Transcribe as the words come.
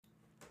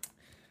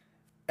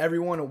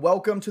Everyone,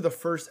 welcome to the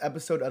first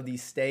episode of the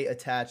Stay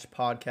Attached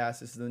podcast.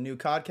 This is the new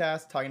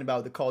podcast talking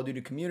about the Call of Duty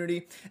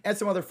community and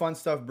some other fun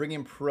stuff,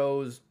 bringing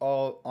pros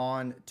all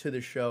on to the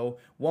show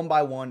one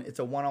by one. It's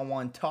a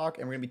one-on-one talk,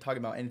 and we're going to be talking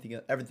about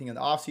everything in the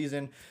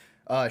offseason,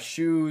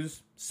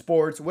 shoes,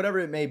 sports, whatever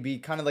it may be,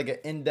 kind of like an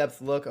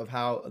in-depth look of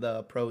how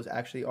the pros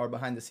actually are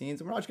behind the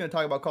scenes. And we're not just going to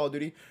talk about Call of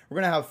Duty. We're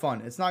going to have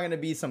fun. It's not going to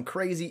be some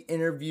crazy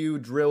interview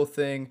drill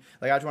thing.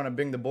 Like, I just want to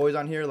bring the boys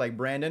on here, like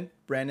Brandon.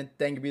 Brandon,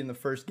 thank you for being the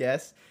first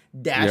guest.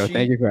 Dashy. Yo,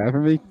 thank you for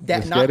having me.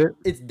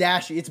 It's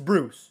Dashy. It's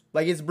Bruce.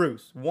 Like, it's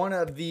Bruce. One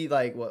of the,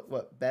 like,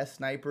 what best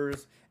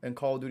snipers in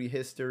Call of Duty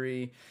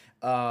history.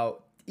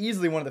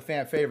 Easily one of the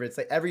fan favorites.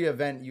 Like, every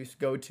event you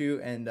go to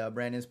and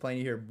Brandon's playing,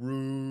 you hear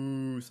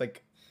Bruce.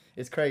 Like,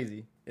 it's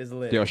crazy. It's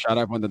lit. Yo, shout out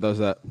everyone that does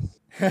that.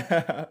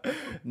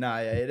 Nah,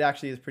 yeah, it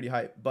actually is pretty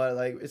hype. But,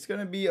 like, it's going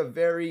to be a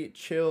very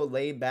chill,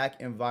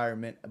 laid-back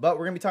environment. But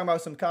we're going to be talking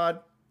about some COD,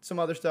 some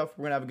other stuff.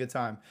 We're going to have a good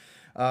time.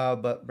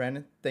 But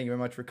Brandon, thank you very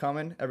much for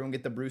coming. Everyone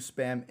get the Bruce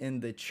spam in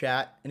the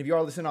chat. And if you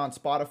are listening on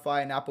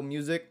Spotify and Apple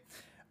Music,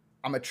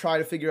 I'm going to try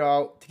to figure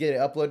out to get it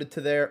uploaded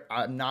to there.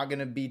 I'm not going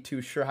to be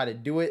too sure how to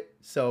do it.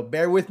 So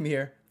bear with me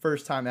here.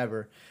 First time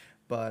ever.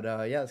 But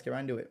yeah, let's get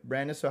right into it.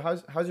 Brandon, so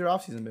how's your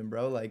offseason been,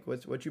 bro? Like,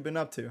 what you been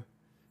up to?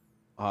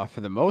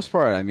 For the most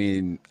part, I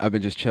mean, I've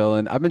been just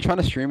chilling. I've been trying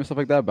to stream and stuff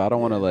like that, but I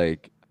don't want to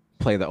like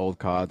play the old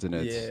CODs, and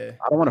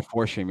I don't want to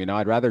force stream.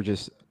 I'd rather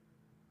just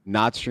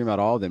not stream at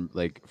all than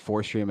like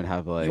force stream and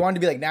have like you want to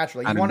be like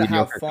natural. Like, you want to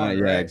have fun,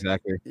 right? Yeah,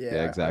 exactly.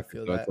 Yeah,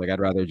 exactly. So that. it's like I'd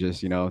rather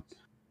just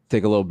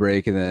take a little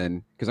break and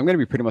then because I'm gonna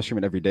be pretty much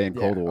streaming every day in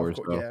Cold War,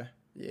 so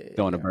don't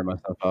want to burn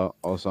myself out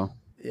also.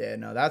 Yeah,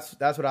 no, that's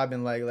what I've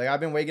been like. Like, I've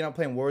been waking up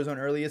playing Warzone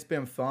early. It's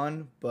been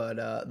fun, but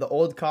the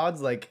old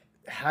CODs like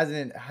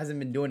hasn't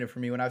been doing it for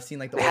me. When I've seen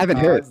like the old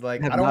CODs,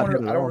 like I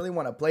don't really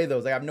want to play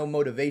those. Like, I have no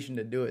motivation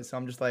to do it. So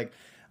I'm just like,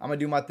 I'm gonna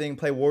do my thing,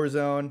 play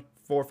Warzone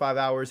 4 or 5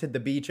 hours, hit the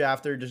beach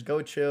after, just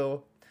go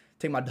chill,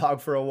 take my dog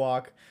for a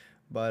walk.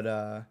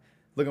 But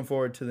looking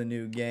forward to the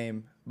new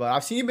game. But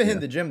I've seen you been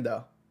hitting the gym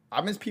though.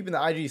 I've been peeping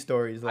the IG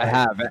stories. Like, I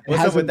have.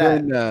 What's up with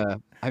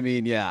that?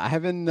 I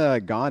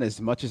haven't gone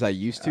as much as I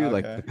used to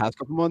like the past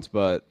couple months,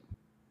 but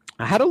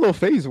I had a little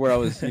phase where I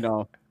was,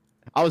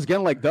 I was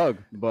getting like Doug,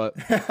 but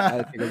I had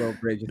to take a little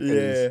break.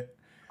 Just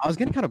I was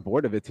getting kind of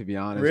bored of it, to be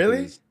honest.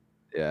 Really?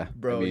 Yeah,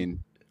 bro. I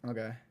mean,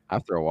 okay.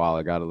 After a while,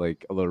 I got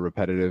like a little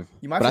repetitive.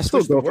 You might have to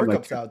switch the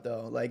workups out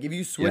though. Like, if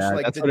you switch,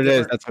 like that's what it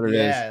is. That's what it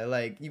is. Yeah,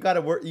 like you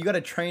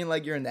gotta train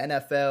like you're in the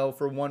NFL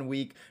for 1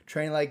 week,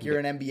 train like you're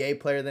an NBA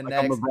player the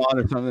next. I'm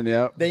LeBron or something.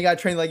 Yeah. Then you gotta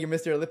train like you're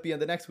Mr. Olympia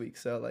the next week.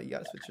 So like you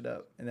gotta switch it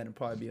up, and then it'll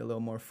probably be a little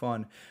more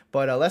fun.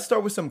 But let's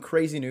start with some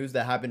crazy news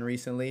that happened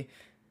recently.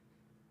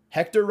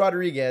 Hector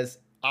Rodriguez,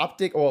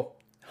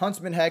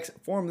 Huntsman Hex,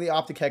 formerly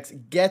Optic Hex,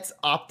 gets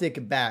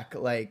Optic back.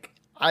 Like,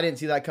 I didn't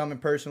see that coming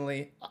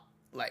personally.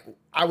 Like,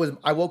 I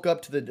woke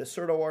up to the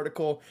Deserto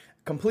article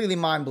completely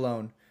mind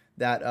blown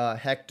that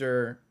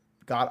Hector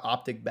got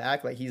Optic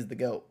back. Like, he's the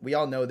GOAT. We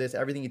all know this.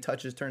 Everything he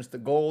touches turns to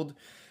gold.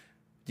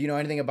 Do you know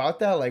anything about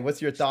that? Like,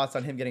 what's your thoughts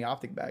on him getting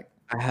Optic back?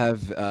 I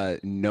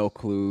have no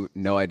clue,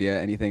 no idea.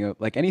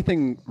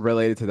 Anything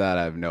related to that,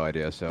 I have no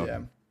idea.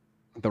 So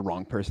the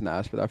wrong person to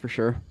ask for that for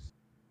sure.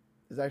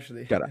 It's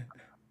actually...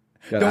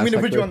 Don't mean to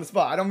put you on the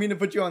spot. I don't mean to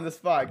put you on the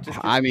spot. Just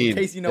in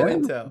case you know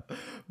intel.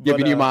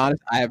 Giving you my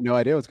honest, I have no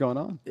idea what's going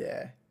on.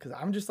 Yeah, because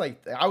I'm just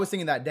like, I was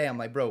thinking that day, I'm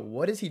like, bro,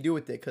 what does he do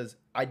with it? Because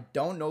I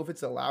don't know if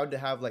it's allowed to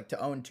have like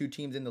to own 2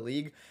 teams in the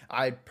league.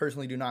 I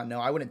personally do not know.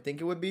 I wouldn't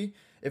think it would be.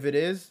 If it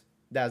is,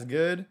 that's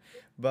good.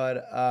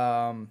 But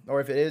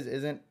or if it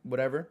isn't,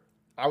 whatever.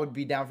 I would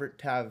be down to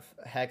have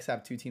Hex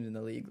have 2 teams in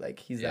the league. Like,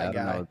 he's that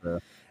guy. The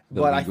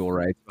legal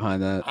rights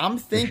behind that. I'm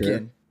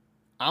thinking.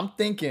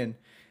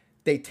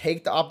 They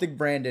take the Optic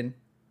Brandon,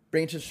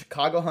 bring it to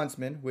Chicago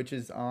Huntsmen, which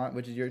is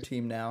your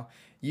team now.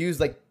 Use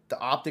like the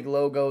Optic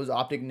logos,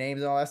 Optic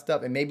names, and all that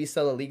stuff, and maybe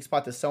sell a league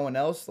spot to someone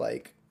else,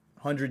 like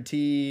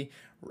 100T.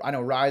 I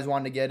know Rise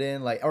wanted to get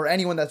in, like, or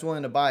anyone that's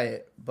willing to buy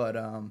it. But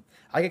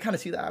I can kind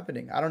of see that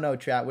happening. I don't know,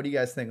 chat. What do you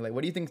guys think? Like,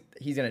 what do you think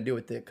he's gonna do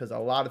with it? Because a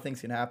lot of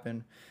things can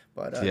happen.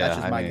 But that's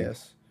just my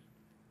guess.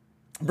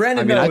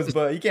 Brandon knows,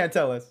 but he can't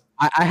tell us.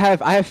 I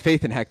have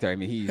faith in Hector. I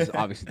mean, he's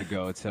obviously the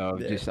GOAT, so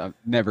I've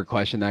never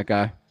questioned that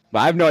guy. But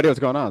I have no idea what's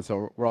going on,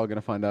 so we're all going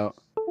to find out.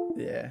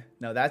 Yeah.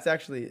 No, that's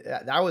actually...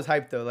 That was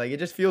hype, though. Like, it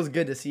just feels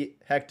good to see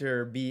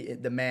Hector be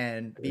the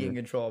man, be in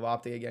control of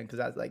Optic again, because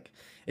that's, like...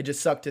 It just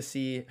sucked to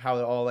see how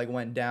it all, like,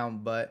 went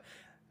down, but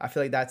I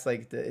feel like that's,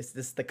 like,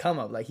 it's the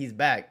come-up. Like, he's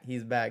back.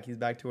 He's back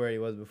to where he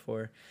was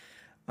before.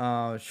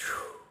 I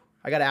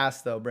got to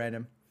ask, though,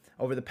 Brandon.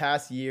 Over the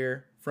past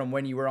year, from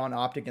when you were on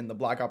Optic in the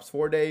Black Ops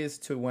 4 days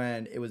to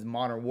when it was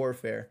Modern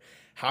Warfare...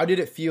 How did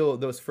it feel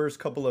those first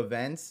couple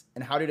events,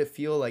 and how did it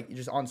feel like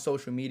just on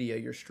social media,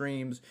 your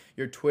streams,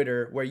 your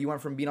Twitter, where you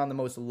went from being on the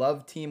most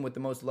loved team with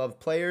the most loved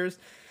players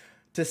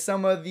to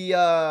some of the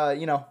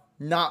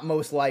not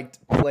most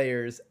liked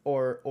players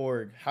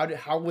or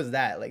how was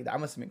that? Like, that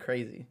must have been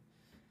crazy.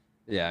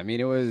 Yeah, I mean,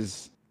 it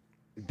was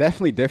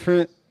definitely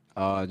different.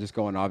 Just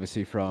going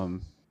obviously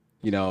from,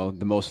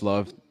 the most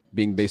loved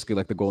being basically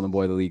like the golden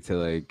boy of the league to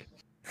like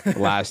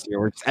last year,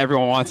 where just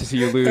everyone wants to see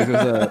you lose. It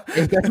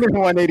was definitely a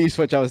 180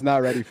 switch I was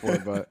not ready for,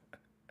 but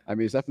I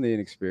mean, it's definitely an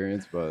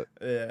experience. But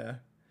Yeah.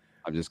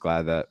 I'm just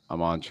glad that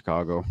I'm on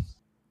Chicago,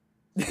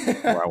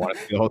 where I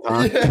wanted to be the whole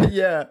time.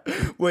 Yeah.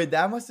 Wait,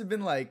 that must have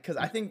been like, because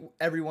I think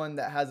everyone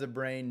that has a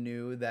brain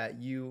knew that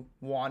you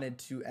wanted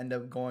to end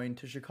up going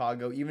to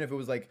Chicago, even if it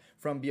was like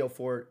from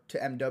BO4 to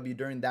MW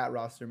during that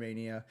roster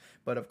mania.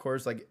 But of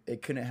course, like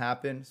it couldn't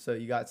happen. So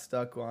you got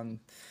stuck on,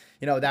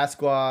 that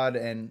squad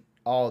and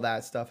all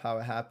that stuff, how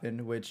it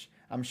happened, which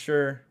I'm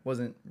sure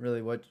wasn't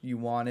really what you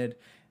wanted.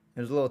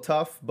 It was a little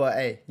tough, but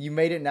hey, you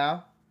made it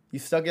now. You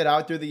stuck it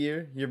out through the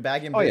year. You're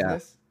back in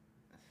business.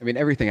 I mean,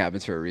 everything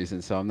happens for a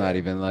reason, so I'm not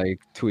even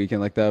like tweaking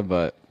like that.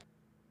 But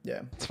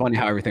yeah, it's funny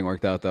how everything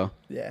worked out, though.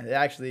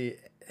 Yeah,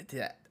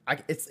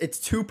 it's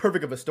too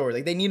perfect of a story.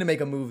 Like they need to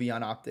make a movie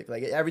on Optic.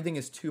 Like everything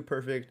is too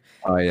perfect.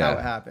 Oh yeah, how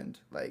it happened.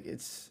 Like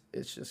it's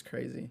just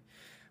crazy.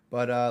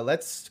 But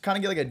let's kind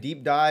of get like a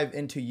deep dive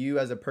into you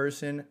as a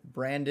person,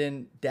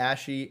 Brandon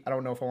Dashy. I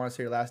don't know if I want to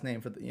say your last name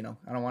for the,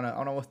 I don't want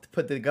to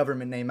put the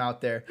government name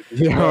out there.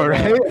 Yeah,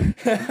 right.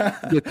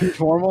 Get too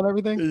formal and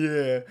everything.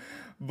 Yeah.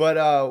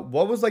 But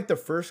what was like the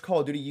first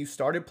Call of Duty you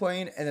started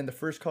playing, and then the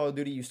first Call of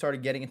Duty you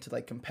started getting into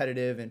like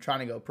competitive and trying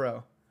to go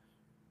pro?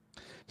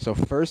 So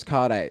first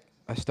COD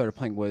I started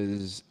playing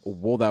was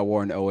World at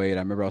War in 08. I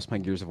remember I was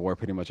playing Gears of War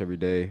pretty much every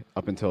day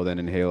up until then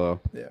in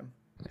Halo. Yeah.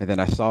 And then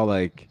I saw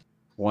like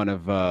one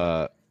of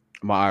my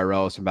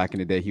IRLs from back in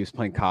the day. He was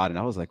playing COD, and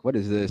I was like, "What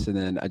is this?" And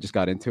then I just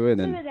got into it,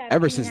 and then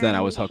ever since then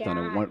I was hooked on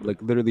it.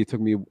 Like literally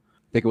took me, I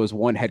think it was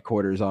one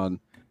headquarters on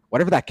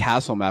whatever that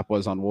castle map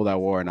was on World at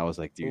War, and I was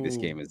like, "Dude, this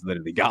game is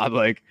literally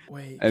godlike."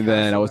 And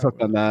then I was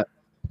hooked on that.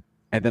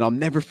 And then I'll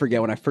never forget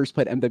when I first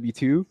played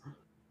MW2.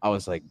 I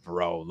was like,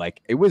 bro,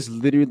 like it was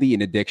literally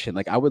an addiction.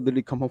 Like I would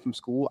literally come home from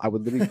school. I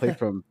would literally play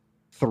from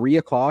 3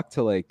 o'clock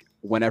to like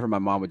whenever my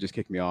mom would just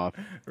kick me off.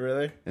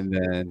 Really? And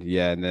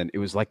then it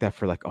was like that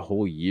for like a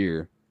whole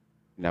year.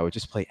 And I would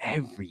just play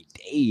every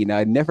day. And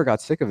I never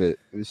got sick of it.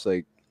 It was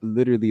like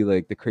literally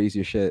like the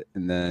craziest shit.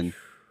 And then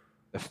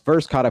the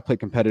first COD I played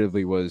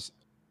competitively was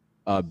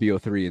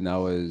BO3, and that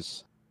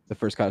was the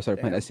first COD I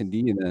started playing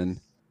S&D. And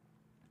then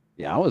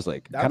I was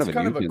like kind of a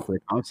newbie into the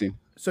comp scene.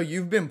 So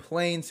you've been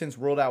playing since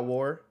World at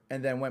War,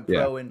 and then went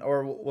pro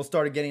we'll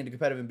started getting into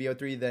competitive in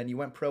BO3. Then you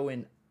went pro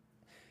in,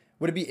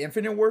 would it be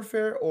Infinite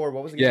Warfare or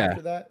what was the game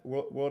after that?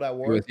 World at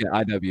War. It was,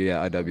 IW.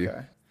 Yeah, IW.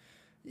 Okay.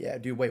 Yeah,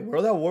 dude. Wait,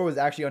 World at War was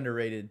actually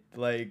underrated.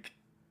 Like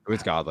it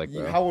was godlike.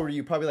 Bro. How old were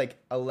you? Probably like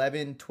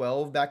 11,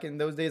 12 back in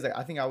those days. Like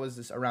I think I was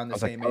just around the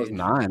same age. I was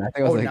 9. I think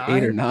I was like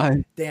 8 or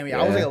 9. Damn,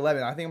 yeah, I was like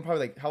 11. I think I'm probably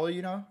like, how old are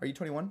you now? Are you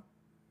 21?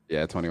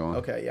 Yeah, 21.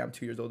 Okay, yeah, I'm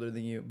 2 years older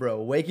than you.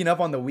 Bro, waking up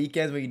on the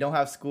weekends when you don't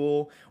have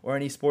school or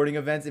any sporting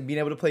events and being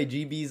able to play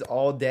GBs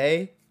all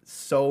day,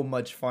 so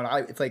much fun.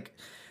 It's like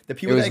the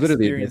people that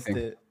experienced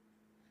it.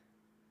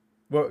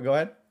 Well, go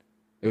ahead.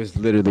 It was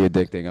literally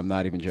addicting. I'm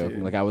not even joking.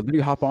 Dude. Like I would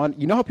literally hop on.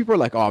 You know how people are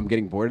like, "Oh, I'm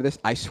getting bored of this."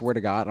 I swear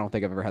to God, I don't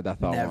think I've ever had that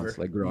thought once.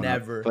 Like growing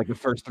up, like the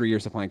first 3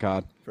 years of playing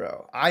COD.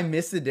 Bro, I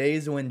miss the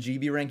days when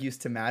GB rank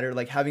used to matter.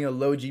 Like having a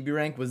low GB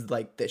rank was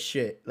like the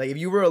shit. Like if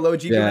you were a low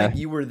GB rank,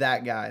 you were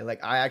that guy.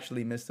 Like I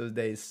actually miss those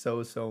days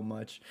so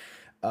much.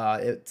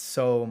 It's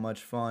so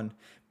much fun.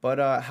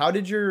 But how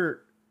did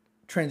your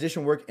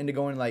transition work into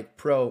going like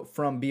pro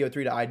from BO3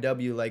 to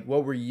IW? Like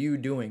what were you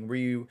doing? Were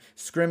you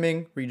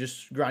scrimming? Were you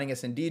just grinding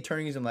S&D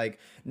tourneys and like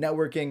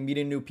networking,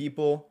 meeting new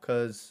people?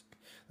 Because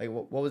like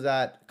what was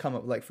that come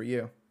up like for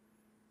you?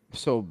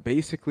 So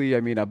basically,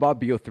 I mean, I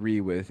bought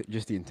BO3 with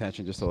just the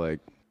intention just to like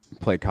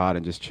play COD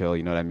and just chill,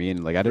 you know what I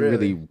mean? Like I didn't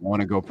really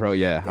want to go pro.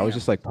 Yeah, I was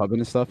just like pubbing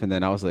and stuff, and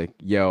then I was like,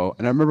 yo,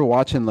 and I remember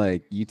watching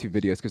like YouTube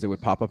videos because it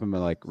would pop up in my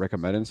like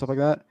recommended and stuff like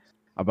that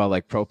about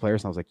like pro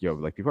players, and I was like, yo,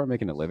 like people are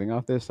making a living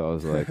off this. So I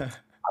was like, I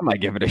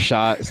might give it a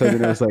shot. So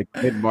then it was like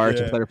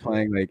mid-March, I started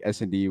playing like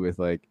S&D with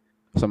like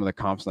some of the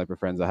comp sniper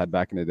friends I had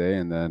back in the day,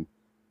 and then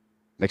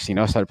next thing you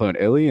know, I started playing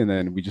Illy, and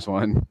then we just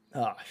won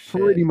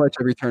pretty much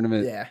every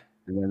tournament. Yeah.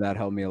 And then that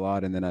helped me a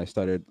lot. And then I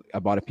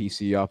bought a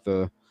PC off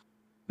the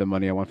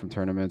money I won from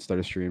tournaments,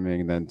 started streaming,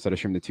 and then started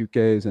streaming the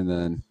 2Ks. And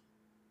then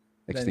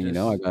next thing you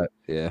know, I got,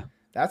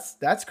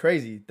 That's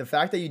crazy. The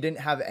fact that you didn't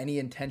have any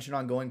intention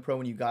on going pro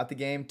when you got the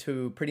game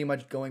to pretty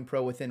much going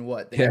pro within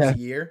what, the next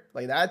year?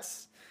 Like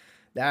that's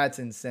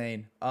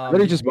insane. I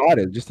really just bought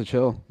it just to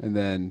chill. And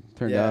then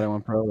turned out I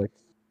went pro like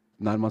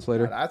 9 months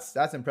later.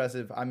 That's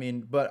impressive. I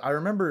mean, but I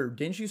remember,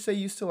 didn't you say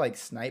you used to like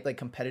snipe, like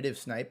competitive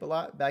snipe a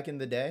lot back in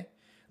the day?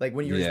 Like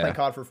when you were just playing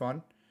COD for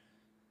fun?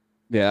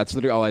 Yeah, that's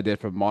literally all I did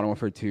from Modern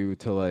Warfare 2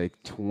 to like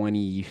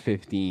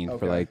 2015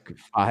 for like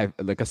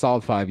a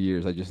solid 5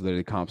 years. I just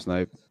literally comp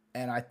snipe.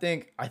 And I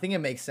think it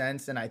makes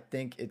sense, and I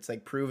think it's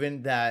like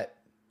proven that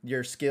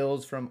your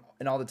skills from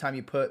and all the time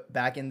you put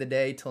back in the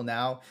day till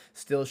now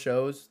still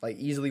shows. Like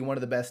easily one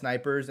of the best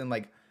snipers in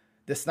like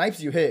the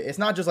snipes you hit, it's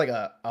not just like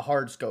a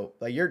hard scope.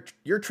 Like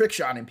you're trick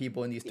shotting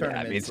people in these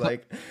tournaments. I mean,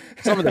 like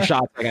some of the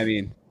shots, like I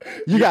mean,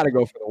 you got to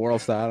go for the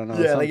world style. I don't know.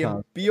 Yeah,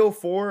 sometimes. like in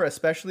BO4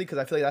 especially, because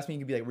I feel like that's when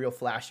you can be like real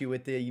flashy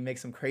with it. You make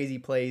some crazy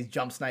plays,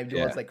 jump snipe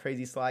duels, like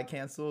crazy slide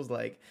cancels.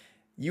 Like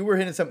you were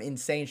hitting some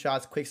insane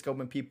shots, quick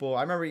scoping people.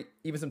 I remember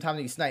even sometimes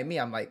when you snipe me,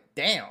 I'm like,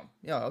 damn,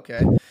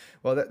 okay.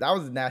 Well, that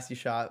was a nasty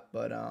shot,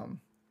 but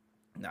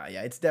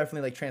yeah, it's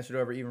definitely like transferred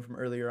over even from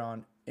earlier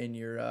on in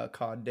your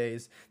COD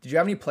days. Did you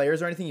have any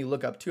players or anything you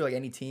look up to, like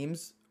any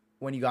teams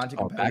when you got into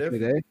competitive?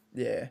 Back in the day?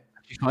 Yeah.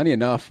 Funny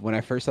enough, when I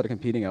first started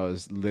competing, I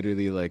was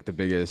literally like not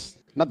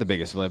the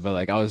biggest but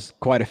like I was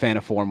quite a fan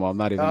of Formal. I'm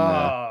not even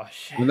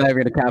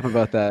gonna cap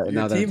about that.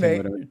 Your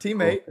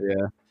teammate. Cool.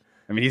 Yeah.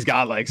 I mean, he's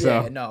got like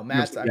so. Yeah, no,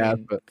 Matt's.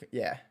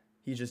 Yeah,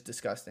 he's just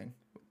disgusting.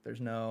 There's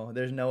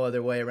no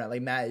other way around.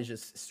 Like Matt is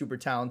just super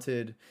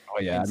talented.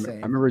 Oh yeah,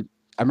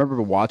 I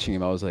remember watching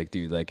him. I was like,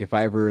 dude, like if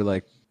I ever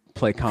like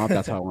play comp,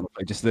 that's how I want to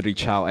play. Just literally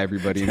chow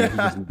everybody, and he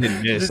just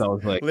didn't miss. I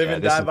was like, live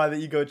and die by the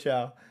ego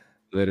chow.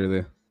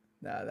 Literally.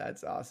 Nah,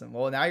 that's awesome.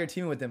 Well, now you're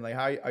teaming with him. Like,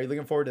 how are you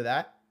looking forward to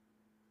that?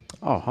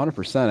 Oh,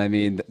 100%. I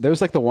mean, there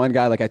was like the one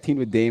guy, like I teamed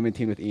with Damon,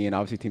 teamed with Ian,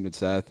 obviously teamed with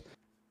Seth.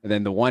 And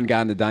then the one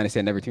guy in the Dynasty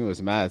I never teamed with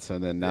was Matt. So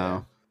then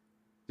now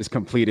just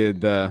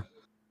completed the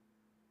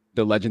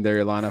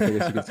legendary lineup, I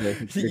guess you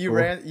could say.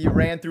 You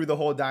ran through the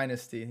whole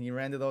Dynasty. You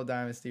ran through the whole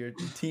Dynasty. You're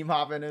team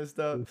hopping and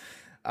stuff.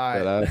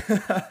 All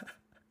right.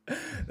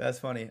 That's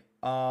funny.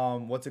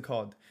 What's it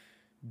called?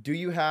 Do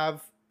you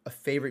have a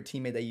favorite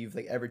teammate that you've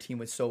like ever teamed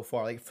with so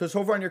far? Like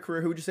so far in your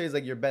career, who would you say is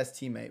like your best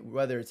teammate?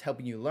 Whether it's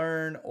helping you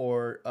learn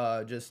or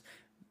just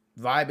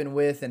vibing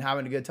with and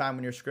having a good time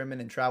when you're scrimming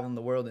and traveling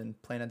the world and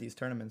playing at these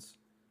tournaments?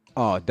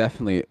 Oh,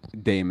 definitely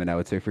Damon, I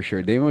would say for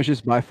sure. Damon was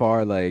just by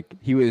far like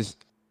he was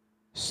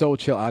so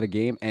chill out of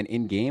game and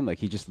in game. Like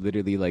he just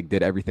literally like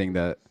did everything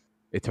that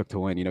it took to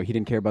win. You know, he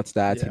didn't care about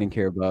stats. He didn't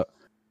care about,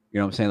 you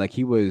know what I'm saying? Like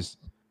he was,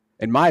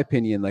 in my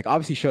opinion, like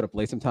obviously showed up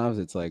late sometimes.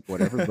 It's like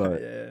whatever,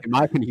 but in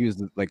my opinion, he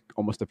was like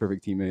almost a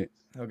perfect teammate.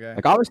 Okay.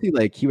 Like obviously,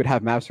 like he would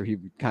have maps where he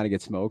would kind of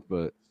get smoked,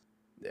 but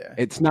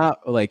it's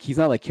not like he's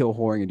not like kill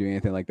whoring and doing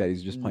anything like that.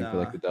 He's just playing for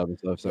like the dub and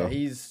stuff. So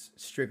he's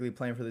strictly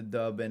playing for the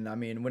dub. And I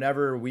mean,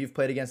 whenever we've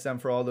played against them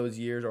for all those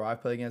years, or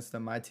I've played against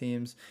them, my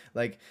teams,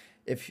 like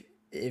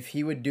if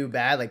he would do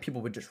bad, like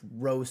people would just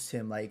roast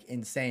him like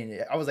insane.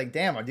 I was like,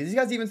 damn, do these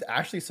guys even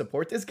actually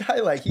support this guy?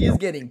 Like he is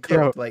getting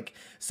cooked. Like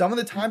some of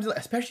the times,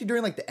 especially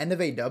during like the end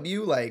of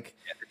AW, like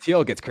the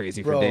TL gets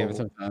crazy for Damon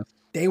sometimes.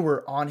 They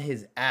were on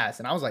his ass,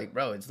 and I was like,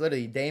 bro, it's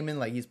literally Damon.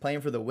 Like he's playing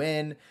for the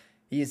win.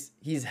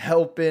 He's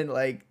helping,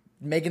 like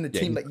making the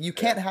team. Like you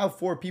can't have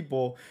 4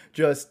 people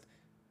just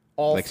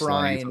all like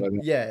frying.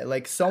 Yeah,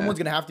 like someone's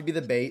gonna have to be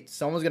the bait.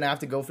 Someone's gonna have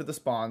to go for the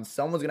spawns.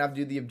 Someone's gonna have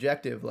to do the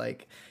objective.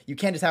 Like you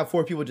can't just have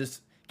 4 people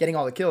just getting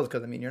all the kills,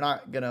 because I mean you're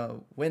not gonna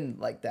win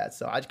like that.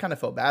 So I just kind of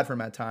felt bad for him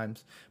at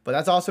times. But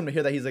that's awesome to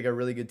hear that he's like a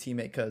really good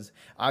teammate, because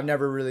I've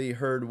never really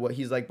heard what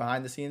he's like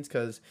behind the scenes,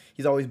 because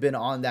he's always been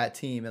on that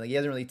team, and like he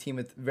hasn't really teamed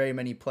with very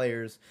many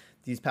players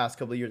these past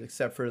couple of years,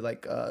 except for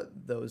like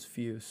those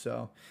few.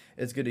 So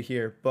it's good to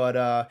hear. But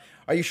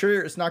are you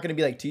sure it's not going to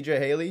be like TJ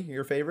Haley,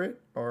 your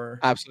favorite? Or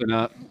absolutely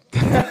not.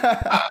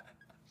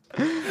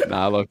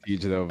 Nah, I love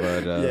TJ though,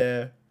 but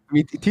yeah, I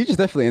mean TJ's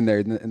definitely in there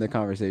in the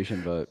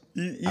conversation, but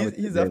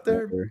he's up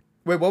there.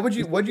 Wait,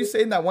 what'd you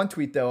say in that one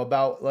tweet though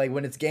about like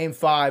when it's game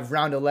 5,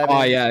 round 11?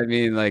 Oh yeah, I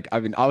mean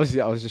obviously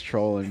I was just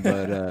trolling,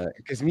 but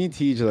because me and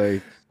TJ,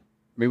 like,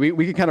 I mean,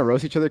 we can kind of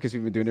roast each other because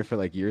we've been doing it for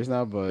like years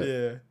now,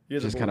 but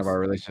just kind of our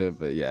relationship.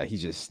 But yeah, he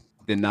just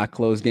did not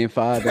close game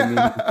 5. I mean, he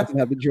doesn't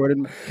have the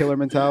Jordan killer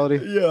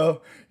mentality.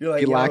 Yo, you're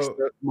like, he lacks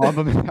the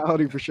Mamba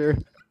mentality for sure.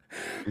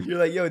 You're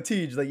like, yo,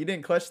 Tej, like you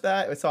didn't clutch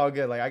that. It's all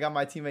good. Like I got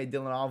my teammate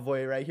Dylan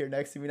Envoy right here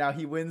next to me now.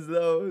 He wins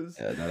those.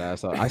 Yeah, no, I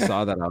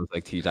saw that. I was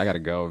like, Tej, I gotta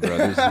go, bro.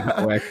 There's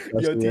no way.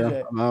 Yo,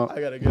 TJ,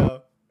 I gotta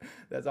go.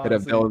 That's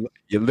honestly.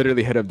 You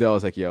literally hit up Dell. I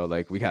was like, yo,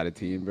 like we got a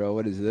team, bro.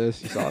 What is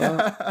this? You saw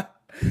that?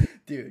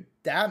 Dude,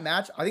 that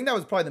match, I think that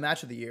was probably the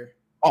match of the year.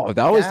 Oh,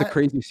 that was the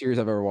craziest series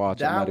I've ever watched.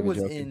 That was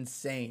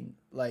insane.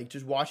 Like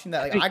just watching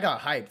that, like I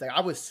got hyped. Like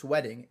I was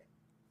sweating.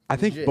 I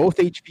think both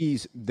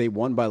HPs they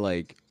won by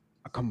like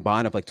a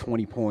combine of like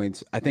 20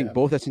 points. I think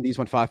both S&Ds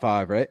won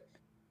 5-5, right?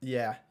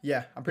 Yeah.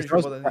 I'm pretty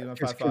sure both S&Ds won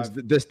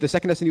 5-5. The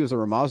second S&D was the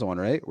Ramaza one,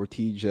 right? Where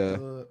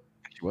Tej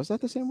was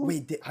that the same one?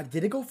 Wait,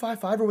 did it go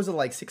 5-5 or was it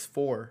like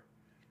 6-4?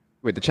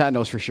 Wait, the chat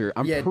knows for sure.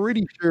 I'm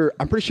pretty sure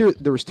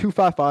there was 2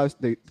 5-5s.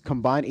 The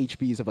combined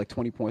HPs of like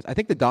 20 points. I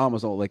think the Dom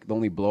was like the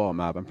only blowout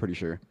map. I'm pretty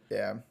sure.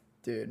 Yeah,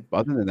 dude.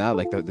 But other than that,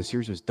 like the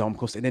series was dumb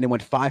close, and then it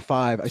went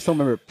 5-5. I still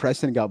remember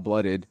Preston got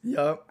blooded.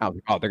 Yep. I was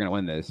like, oh, they're gonna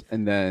win this,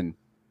 and then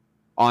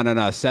on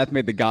and Seth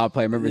made the God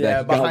play. I remember that.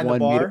 He behind got the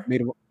bar.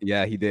 Made him,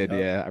 yeah, he did. Yep.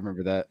 Yeah, I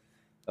remember that.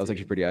 That was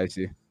actually pretty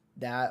icy.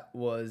 That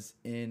was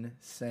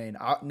insane.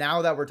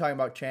 Now that we're talking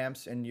about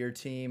champs and your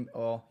team,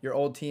 well, your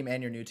old team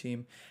and your new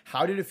team,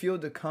 how did it feel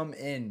to come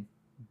in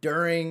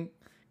during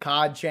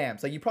COD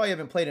champs? Like you probably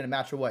haven't played in a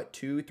match for what,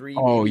 2, 3,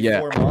 maybe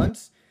 4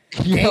 months.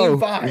 Game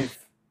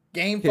 5.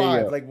 Game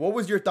 5. Like, what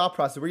was your thought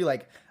process? Were you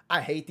like,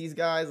 I hate these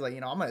guys. Like,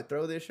 I'm going to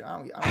throw this shit. I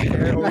don't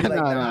care. Or were you like,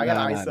 I got to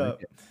ice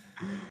up.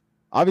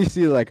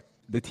 Obviously, like,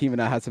 the team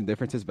and I had some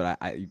differences, but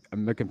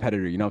I'm a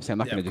competitor. You know what I'm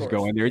saying? I'm not going to just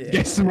go in there and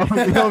get smoked.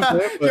 You know what I'm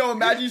saying? Yo,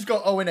 imagine you just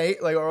go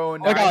 0-8, like, or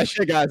 0-9. Oh, gosh,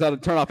 shit, guys. I'll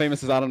turn off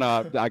famous. I don't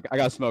know. I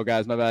got smoked,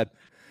 guys. My bad.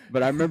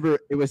 But I remember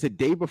it was the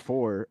day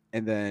before,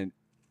 and then,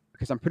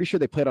 because I'm pretty sure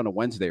they played on a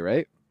Wednesday,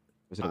 right?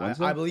 Was it a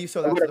Wednesday? I believe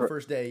so. That was the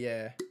first day,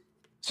 yeah.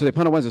 So they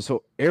played on Wednesday.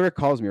 So Eric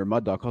calls me, or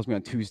Mud Dog calls me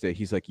on Tuesday.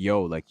 He's like,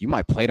 yo, like, you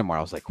might play tomorrow.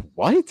 I was like,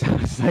 what? I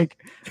was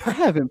like, I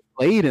haven't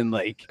played in,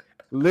 like,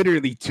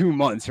 literally 2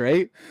 months,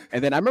 right?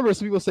 And then I remember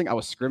some people saying I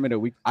was scrimming a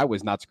week. I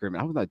was not scrimming.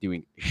 I was not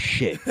doing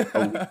shit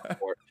a week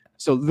before.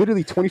 So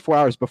literally 24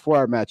 hours before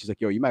our match, he's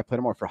like, yo, you might play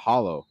tomorrow for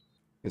Hollow.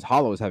 Because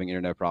Hollow was having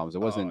internet problems. It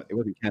wasn't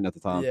Ken at the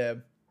time. Yeah.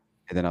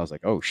 And then I was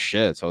like, oh,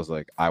 shit. So I was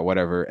like, all right,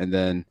 whatever. And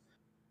then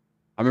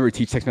I remember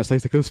Teach text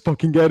message like, let's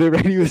fucking get it,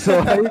 right? He was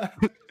so hyped.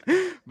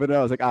 But I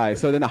was like, all right.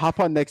 So then I hop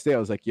on next day. I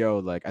was like, yo,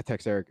 like, I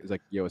text Eric. I was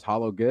like, yo, is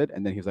Hollow good?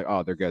 And then he was like,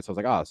 oh, they're good. So I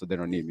was like, so they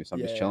don't need me. So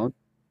I'm just chilling.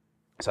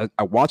 So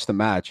I watched the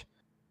match.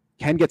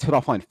 Ken gets hit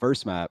offline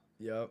first map.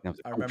 Yep.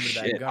 I remember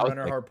that. Gun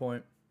runner hard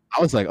point.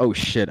 I was like, oh,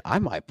 shit. I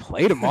might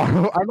play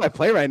tomorrow. I might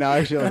play right now.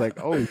 Actually, I was like,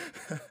 oh,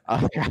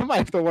 I might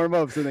have to warm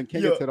up. So then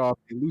Ken gets hit off.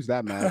 They lose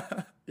that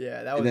map.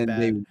 Yeah, that was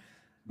bad.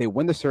 They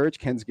win the Surge,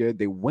 Ken's good.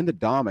 They win the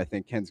Dom, I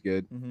think Ken's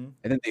good. Mm-hmm.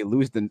 And then they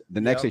lose the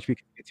next HP,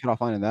 gets hit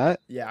offline in that.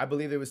 Yeah, I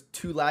believe there was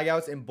 2 lag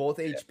outs in both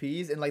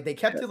HPs, and like they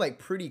kept it like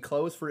pretty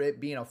close for it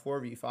being a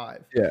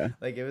 4v5. Yeah.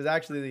 Like it was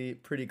actually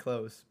pretty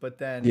close. But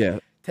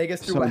then take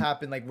us through what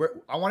happened. Like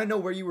I want to know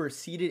where you were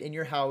seated in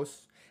your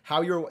house,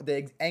 how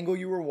the angle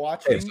you were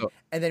watching,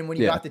 and then when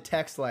you got the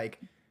text like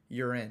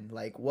you're in.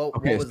 Like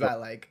what was that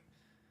like?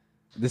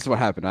 This is what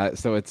happened.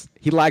 So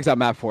he lags out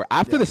map 4.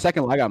 After the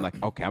second lag out, I'm like,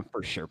 okay, I'm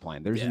for sure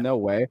playing. There's no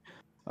way.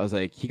 I was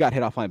like, he got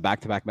hit offline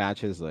back-to-back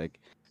matches. Like,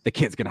 the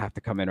kid's gonna have to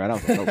come in, right? I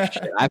was like, oh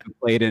shit, I haven't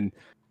played in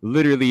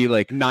literally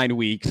like 9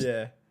 weeks.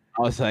 Yeah.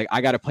 I was like,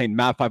 I gotta play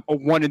map 5,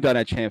 one and done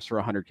at champs for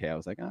 100K. I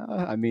was like,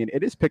 I mean,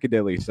 it is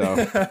Piccadilly, so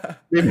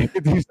maybe I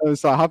could do something.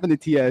 So I hop into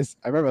TS.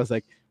 I remember I was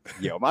like,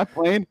 yo, am I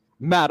playing?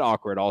 Mad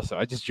awkward. Also,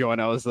 I just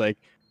joined. I was like,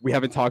 we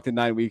haven't talked in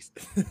 9 weeks.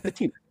 The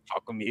team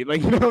talk with me,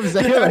 like, you know what I'm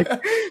saying? Like,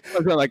 I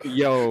was like,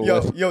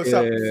 yo,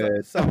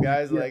 sup,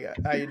 guys? Like,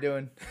 how you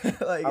doing?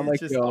 Like, I'm it's like,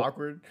 just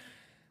awkward.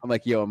 I'm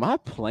like, yo, am I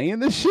playing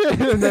this shit?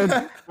 And then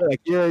they're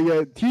like,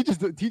 yeah. He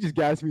just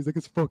gassed me. He's like,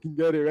 let's fucking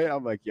get it, right?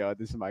 I'm like, yo,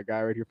 this is my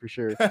guy right here for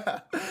sure.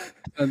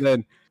 And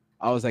then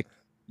I was like,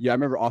 yeah, I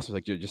remember Austin was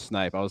like, yo, just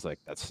snipe. I was like,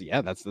 that's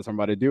what I'm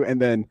about to do.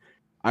 And then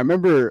I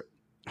remember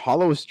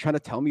Hollow was trying to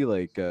tell me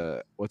like,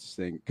 what's this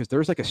thing? Because there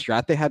was like a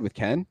strat they had with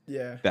Ken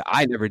that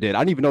I never did. I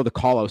didn't even know the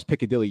call. I was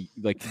Piccadilly.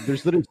 Like,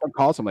 there's literally some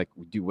calls. I'm like,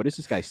 dude, what is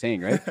this guy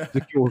saying, right?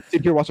 Like, yo,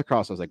 sit here, watch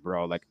across. I was like,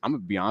 bro, like, I'm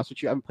gonna be honest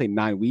with you. I haven't played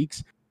 9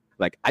 weeks.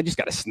 Like, I just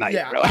gotta snipe.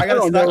 Yeah, bro. I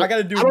gotta snipe. I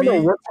gotta do me.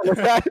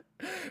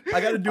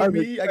 I gotta do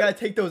me. Like, I gotta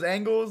take those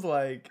angles,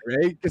 like,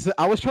 right? Because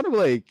I was trying to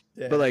like,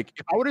 but like,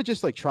 if I would have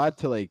just like tried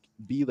to like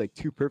be like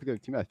too perfect of a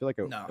team, I feel like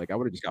I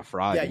would have just got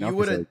fried. Yeah, you know? You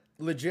would have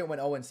legit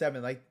went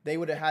 0-7. Like, they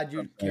would have had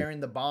you carrying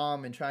the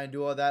bomb and trying to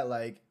do all that.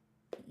 Like,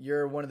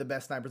 you're one of the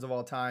best snipers of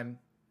all time.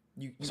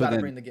 You gotta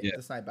bring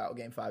the snipe out.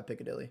 Game 5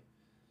 Piccadilly.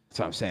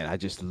 So I'm saying I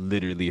just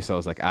literally. So I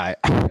was like,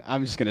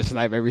 I'm just gonna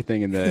snipe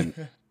everything, and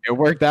then. It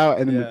worked out,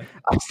 and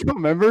I still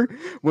remember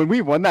when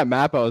we won that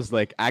map. I was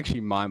like,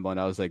 actually mind blown.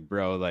 I was like,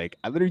 bro, like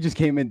I literally just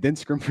came in, didn't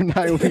scrim for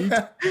 9 weeks.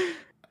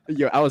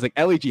 Yo, I was like,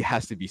 LEG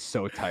has to be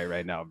so tight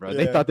right now, bro.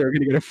 They thought they were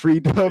gonna get a free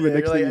dub. Yeah,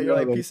 and you're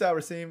like, peace out,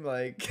 Rasim.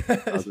 Like,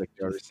 I was like,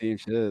 yo, Rasim,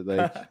 shit.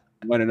 Like,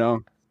 want to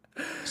know?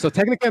 So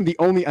technically, I'm the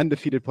only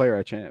undefeated player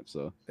at champ.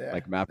 So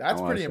like, map.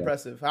 That's pretty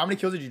impressive. How many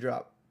kills did you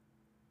drop?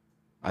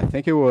 I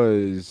think it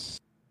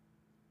was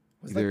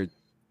either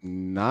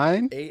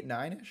 9, 8,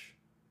 9-ish.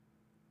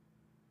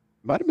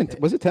 Might have been.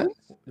 Was it 10?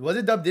 Was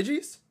it dub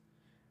digits?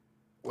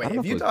 Wait,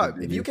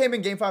 if you came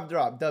in game 5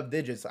 drop dub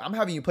digits, I'm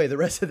having you play the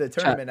rest of the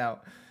tournament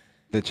out.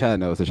 The chat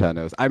knows.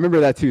 I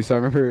remember that too. So I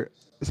remember.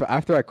 So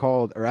after I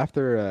called, or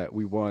after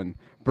we won,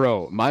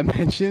 bro, my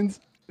mentions.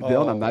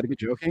 Dylan, I'm not even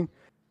joking.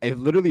 It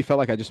literally felt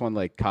like I just won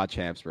like COD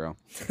champs, bro.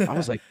 I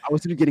was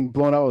literally getting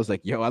blown out. I was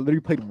like, yo, I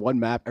literally played one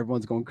map.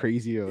 Everyone's going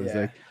crazy. I was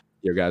like,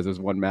 yo, guys, there's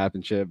one map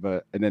and shit.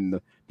 And then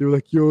they were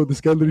like, yo, this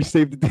guy literally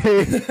saved the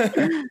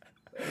day.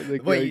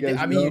 Like, wait,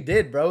 you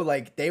did, bro.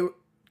 Like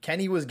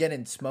Kenny was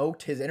getting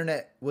smoked. His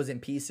internet was in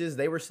pieces.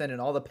 They were sending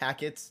all the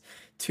packets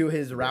to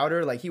his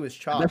router. Like, he was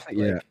chopped.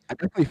 I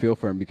definitely feel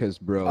for him because,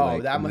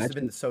 bro. That must have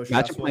been so stressful.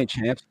 Imagine playing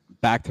champs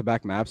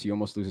back-to-back maps. You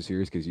almost lose a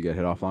series because you get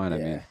hit offline. I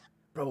mean,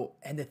 bro.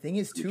 And the thing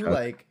is too,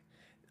 like,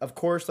 of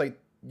course, like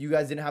you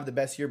guys didn't have the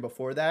best year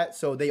before that,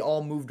 so they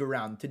all moved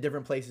around to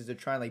different places to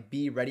try and like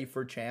be ready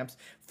for champs.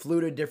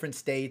 Flew to different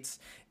states.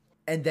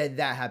 And then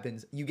that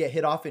happens. You get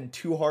hit off in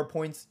 2 hard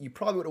points. You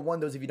probably would have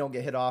won those if you don't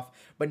get hit off.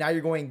 But now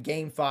you're going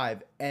game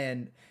 5.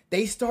 And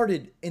they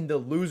started in the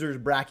losers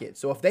bracket.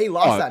 So if they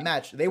lost that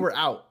match, they were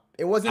out.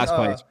 It wasn't...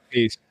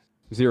 Peace.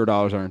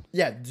 $0 earned.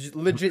 Yeah,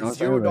 legit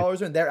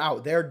 $0 earned. They're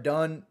out. They're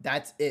done.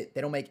 That's it.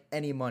 They don't make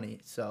any money.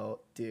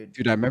 So, dude.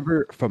 Dude, I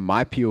remember from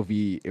my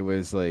POV, it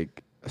was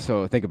like,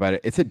 so think about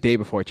it. It's a day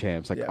before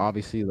champs. Like,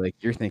 obviously, like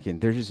you're thinking,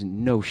 there's just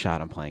no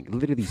shot I'm playing.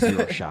 Literally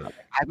 0 shot. Like,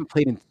 I haven't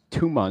played in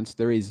 2 months.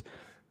 There is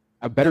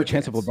a better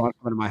chance of LeBron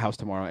coming to my house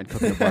tomorrow and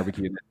cooking a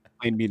barbecue than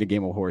playing me in a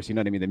game of horse. You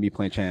know what I mean? Than me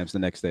playing champs the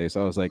next day.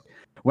 So I was like,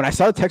 when I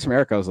saw the text from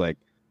Eric, I was like,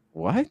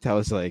 what? I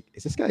was like,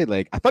 is this guy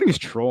like? I thought he was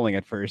trolling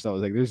at first. I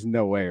was like, there's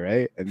no way,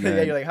 right? And then,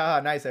 yeah, you're like,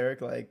 haha, nice,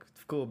 Eric. Like,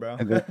 cool, bro.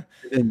 And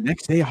the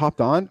next day, I hopped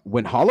on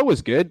when Hollow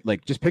was good.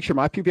 Like, just picture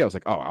my PB. I was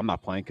like, oh, I'm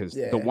not playing because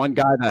the one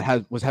guy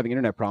that was having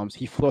internet problems,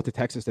 he flew out to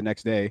Texas the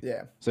next day.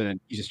 Yeah. So then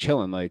he's just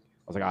chilling. Like,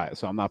 I was like, all right,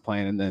 so I'm not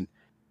playing. And then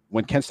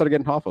when Ken started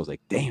getting off, I was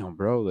like, damn,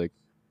 bro, like,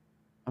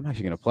 I'm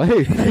actually gonna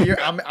play.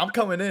 I'm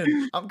coming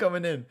in. I'm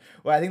coming in.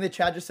 Well, I think the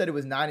chat just said it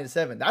was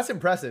 9-7. That's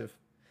impressive.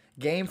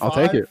 Game 5. I'll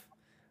take it.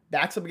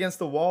 Backs up against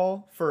the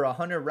wall for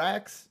 100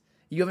 racks.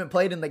 You haven't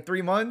played in like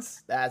 3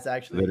 months. That's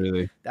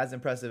actually that's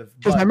impressive.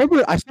 Because I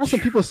remember I saw some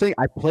people saying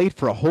I played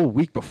for a whole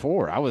week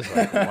before. I was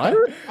like, what?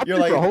 You're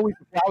like, for a whole week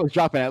before, I was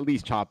dropping at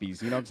least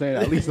choppies. You know what I'm saying?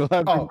 At least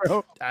 11.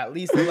 Bro. At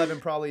least 11,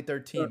 probably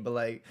 13. But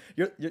like,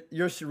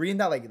 you're reading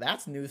that like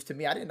that's news to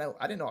me. I didn't know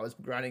I was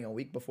grinding a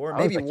week before.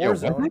 Maybe like,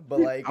 Warzone, but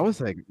like I was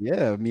like,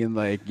 yeah. I mean,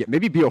 like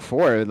maybe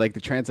BO4 like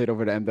to translate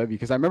over to MW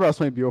because I remember I was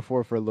playing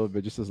BO4 for a little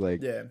bit, just as like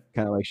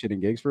kind of like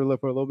shitting gigs for a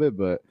little bit,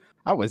 but.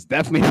 I was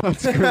definitely not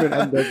screwing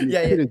MW.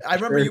 yeah. I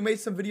remember you made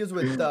some videos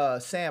with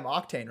Sam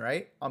Octane,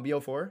 right? On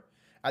BO4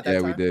 at that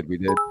time? We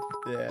did.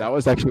 Yeah. That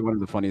was actually one of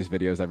the funniest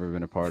videos I've ever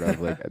been a part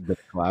of. Like the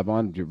collab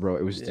on, bro,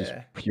 it was just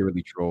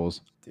purely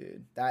trolls.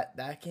 Dude,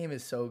 that game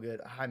is so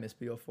good. I miss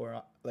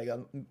BO4. Like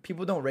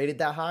people don't rate it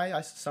that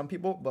high, some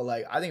people, but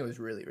like I think it was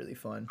really, really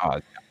fun.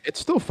 It's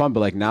still fun,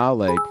 but like now,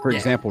 like for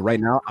example, right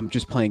now I'm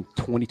just playing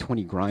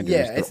 2020 grinders.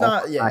 Yeah, it's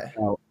not.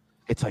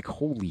 It's like,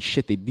 holy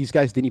shit, these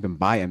guys didn't even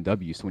buy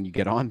MW. So when you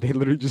get on, they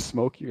literally just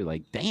smoke you. You're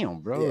like, damn,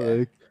 bro. Yeah.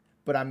 Like,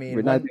 but I mean,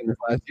 we're not doing this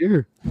last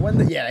year.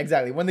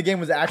 Exactly. When the game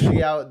was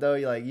actually out, though,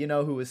 you're like, you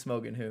know who was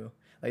smoking who.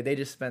 Like, they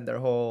just spent their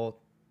whole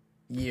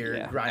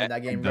year grinding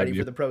that game, ready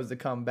for the pros to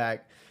come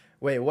back.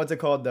 Wait, what's it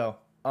called, though?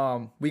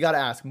 We got to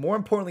ask, more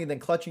importantly than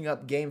clutching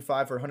up Game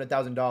 5 for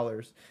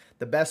 $100,000,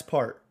 the best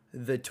part,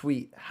 the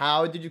tweet.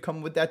 How did you come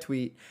up with that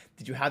tweet?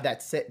 Did you have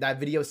that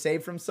video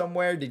saved from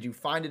somewhere? Did you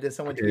find it? Did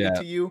someone tweet it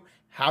to you?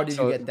 How did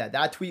you get that?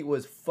 That tweet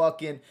was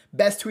fucking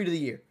best tweet of the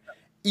year.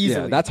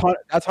 Easily. Yeah, that's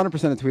 100%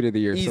 the tweet of the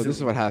year. So this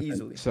is what happened.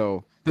 Easily.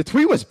 So the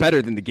tweet was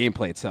better than the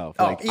gameplay itself.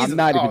 Like, I'm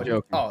not even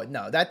joking. Oh,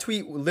 no. That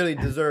tweet literally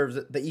deserves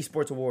the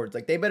esports awards.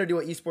 Like, they better do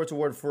an esports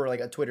award for like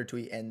a Twitter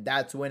tweet, and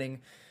that's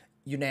winning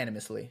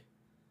unanimously.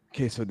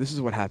 Okay, so this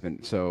is what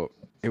happened. So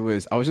I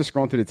was just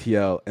scrolling through the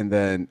TL, and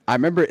then I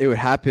remember it would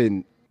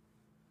happen.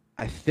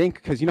 I think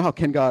because you know how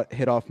Ken got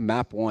hit off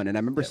map 1, and I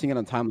remember seeing it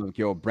on timeline. Like,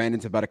 yo,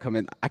 Brandon's about to come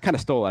in. I kind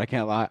of stole it. I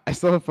can't lie. I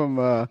stole it from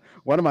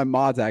one of my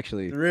mods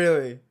actually.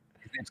 Really?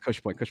 His name's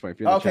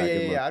Cushpoint.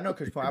 Okay, yeah. I know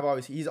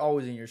Cushpoint. He's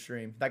always in your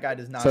stream. That guy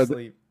does not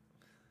sleep.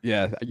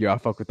 Yeah, I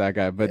fuck with that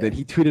guy. But then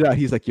he tweeted out,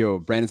 he's like, yo,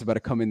 Brandon's about to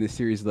come in this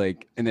series,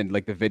 like, and then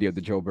like the video,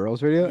 the Joe Burrows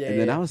video. And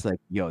then I was like,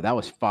 yo, that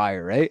was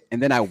fire, right?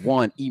 And then I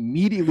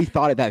immediately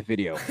thought of that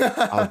video.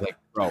 I was like,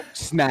 bro,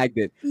 snagged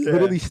it.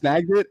 Literally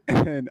snagged it.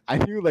 And I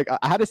knew like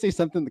I had to say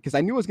something because I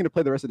knew I was gonna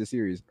play the rest of the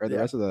series or the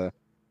rest of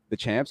the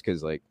champs,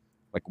 because like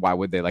why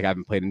would they? Like I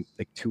haven't played in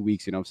like 2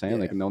 weeks, you know what I'm saying?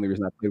 Like, and the only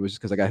reason I played was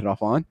just because I got hit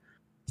off on.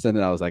 So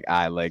then I was like,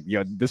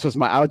 yo, this was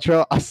my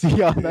outro. I'll see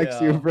y'all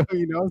next year, bro.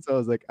 You know? So I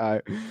was like,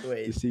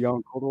 you see y'all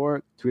in Cold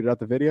War, tweeted out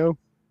the video.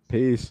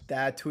 Peace.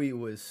 That tweet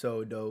was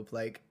so dope.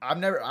 Like, I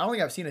don't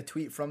think I've seen a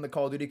tweet from the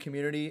Call of Duty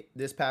community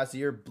this past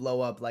year blow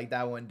up like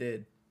that one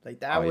did. Like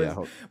that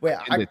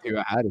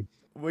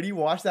when you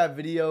watch that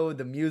video,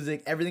 the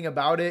music, everything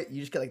about it,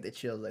 you just get like the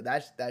chills. Like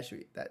that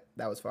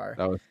was fire.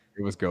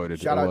 It was goated.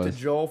 Shout out to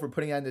Joel for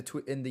putting that in the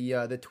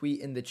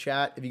tweet in the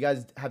chat. If you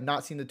guys have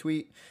not seen the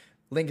tweet,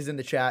 link is in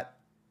the chat.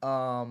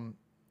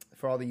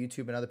 For all the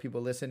YouTube and other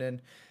people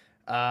listening,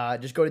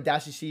 just go to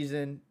Dashy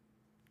Season,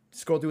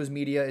 scroll through his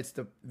media. It's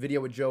the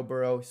video with Joe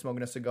Burrow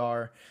smoking a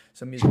cigar,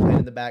 some music playing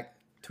in the back.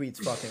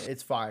 Tweets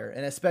it's fire.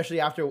 And especially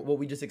after what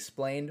we just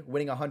explained,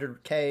 winning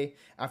 100K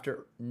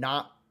after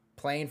not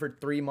playing for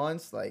 3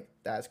 months, like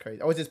that's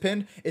crazy. Oh, it's his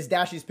pin? It's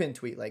Dashy's pin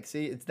tweet. Like,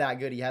 see, it's that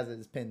good. He has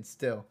his pin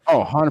still.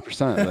 Oh,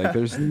 100%. Like,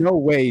 there's no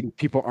way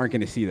people aren't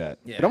going to see that.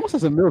 Yeah. It almost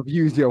has a million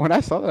views, yo. When I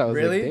saw that, I was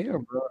like,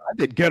 damn, bro, I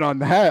did good on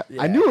that.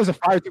 Yeah. I knew it was a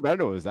fire tweet, but I didn't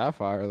know it was that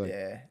fire. Like,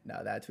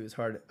 no, that tweet was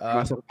hard.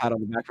 myself a pat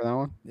on the back for that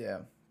one. Yeah.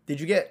 Did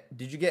you get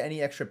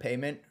any extra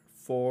payment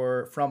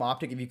from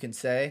Optic, if you can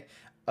say,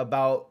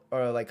 about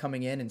or like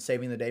coming in and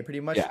saving the day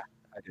pretty much? Yeah,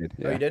 I did.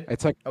 Yeah. Oh, you did?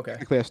 It's like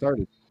technically I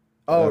started.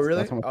 Oh,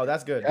 really?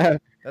 That's good. Yeah.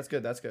 That's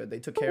good. They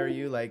took care of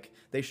you. Like,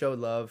 they showed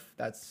love.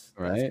 That's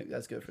good for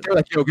them. They're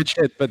like, yo, good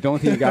shit. But the only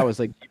thing you got was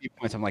like 80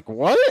 points. I'm like,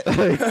 what?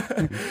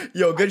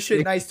 Yo, good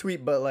shit. Nice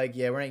tweet. But like,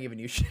 yeah, we're not giving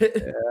you shit.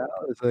 Yeah,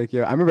 I was like,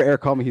 yo, I remember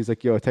Eric called me. He's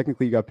like, yo,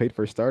 technically you got paid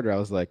for a starter. I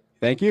was like,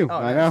 thank you.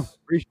 I know.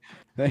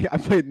 I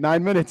played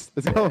 9 minutes.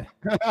 Let's go.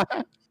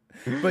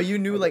 But you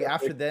knew like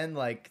after then,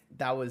 like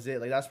that was it.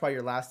 Like that's probably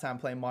your last time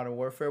playing Modern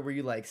Warfare. Were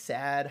you like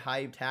sad,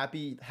 hyped,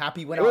 happy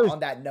went out on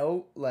that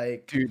note?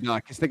 Like, dude, nah,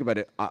 cause think about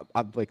it. I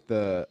like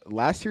the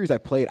last series I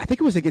played. I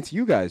think it was against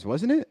you guys,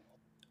 wasn't it?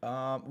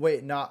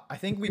 Wait, not. I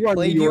think we You are New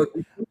played York.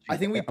 you. I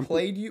think we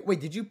played you. Wait,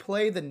 did you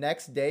play the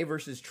next day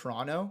versus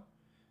Toronto?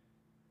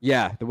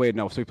 Yeah, the way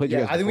no. So we played you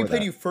Yeah, guys. I think we before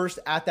played that. you first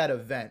at that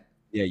event.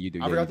 Yeah, you do.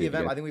 I Yeah, forgot you the did.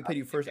 event. Yeah. I think we played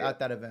you first at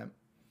that event.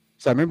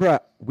 So I remember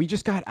we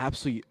just got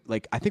absolutely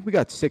like I think we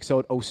got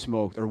 6-0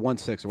 smoked or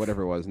 1-6 or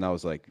whatever it was, and I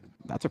was like,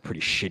 that's a pretty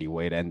shitty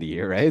way to end the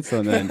year, right?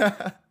 So then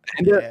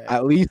Yeah.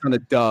 at least on a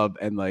dub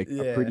and like a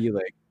Yeah. pretty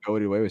like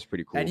goated way was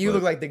pretty cool. And you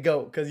look like the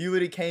GOAT because you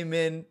literally came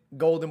in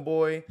golden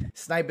boy,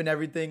 sniping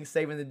everything,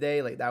 saving the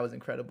day. Like that was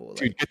incredible.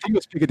 Dude, Like, good thing it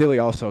was Piccadilly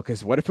also,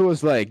 because what if it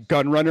was like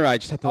gun runner? I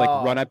just had to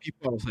like run at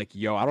people. I was like,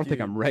 yo, I don't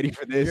think I'm ready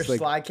for this. Your like,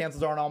 slide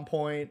cancels aren't on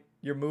point.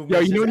 Your movement. yo,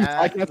 you know when you slide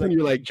slide cancel,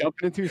 you're like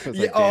jumping into. So it's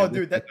yeah. like, Oh, damn,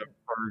 dude, that's a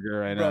burger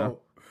right bro. now.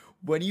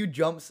 When you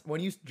jump,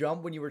 when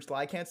you were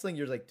slide canceling,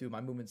 you're like, dude,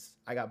 my movement's.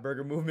 I got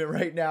burger movement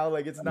right now.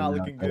 Like it's not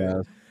looking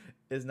good.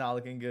 It's not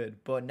looking good.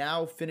 But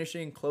now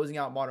closing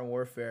out Modern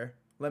Warfare.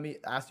 Let me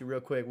ask you real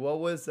quick. What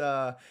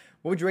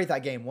would you rate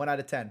that game? 1 out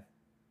of 10.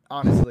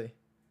 Honestly.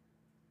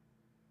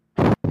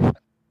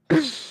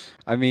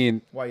 I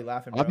mean, why are you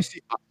laughing, bro?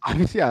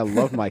 Obviously, I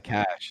love my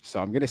cash,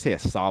 so I'm gonna say a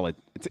solid.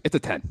 It's a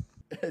 10.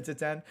 It's a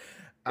 10.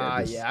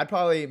 Yeah, I'd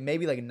probably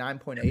maybe like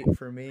 9.8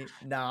 for me.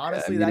 Nah,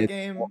 honestly, that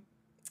game.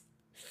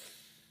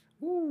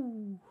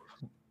 Ooh.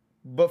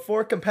 But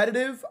for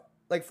competitive,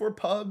 like for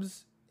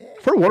pubs.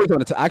 For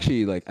Warzone, it's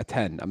actually like a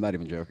 10. I'm not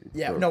even joking.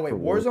 Yeah, no, wait.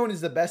 Warzone is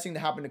the best thing to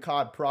happen to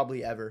COD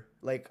probably ever.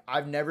 Like,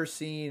 I've never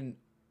seen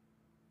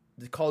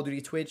the Call of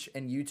Duty Twitch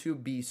and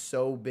YouTube be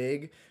so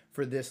big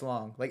for this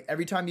long. Like,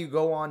 every time you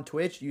go on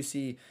Twitch, you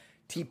see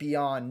TP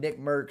on, Nick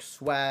Merck,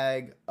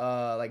 Swag,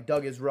 like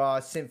Doug is Raw,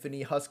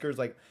 Symphony, Huskers,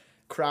 like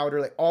Crowder,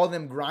 like all of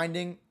them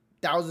grinding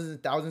thousands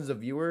and thousands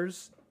of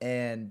viewers.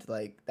 And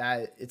like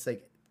that, it's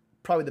like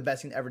probably the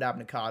best thing that ever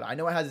happened to COD. I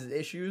know it has its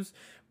issues,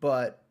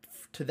 but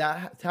to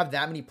have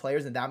that many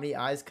players and that many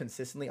eyes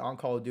consistently on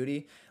Call of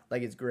Duty,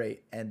 like it's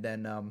great. And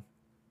then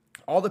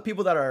all the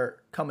people that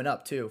are coming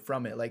up too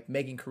from it, like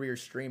making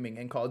careers streaming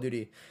in Call of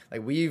Duty,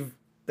 like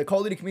the Call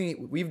of Duty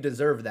community, we've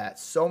deserved that.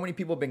 So many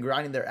people have been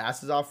grinding their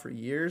asses off for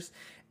years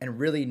and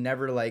really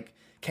never like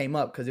came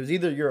up because it was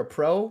either you're a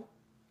pro,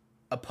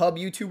 a pub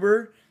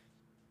YouTuber,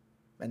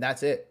 and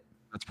that's it.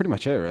 That's pretty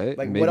much it, right?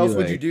 Like, what else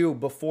would you do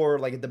before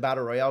like the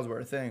battle royales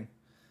were a thing?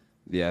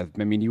 Yeah,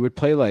 I mean, you would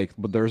play like,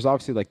 but there's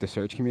obviously like the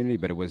search community,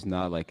 but it was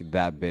not like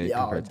that big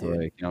compared to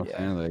like, you know what I'm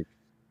saying? Like,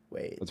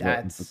 wait,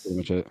 that's pretty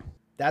much it.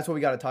 That's what we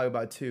got to talk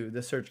about too.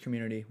 The search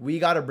community. We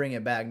got to bring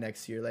it back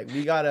next year. Like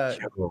we gotta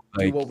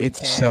like, do what we it's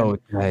can. so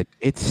dead.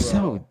 It's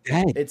so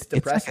dead. It's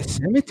depressing. It's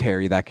like a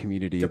cemetery. That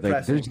community.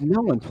 Depressing. Like, there's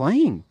no one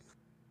playing.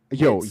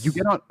 Yo, you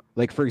get on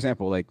like, for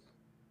example, like,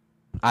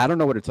 I don't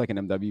know what it's like in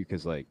MW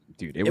because like,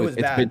 dude, it was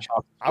bad. Been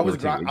I was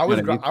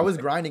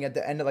grinding at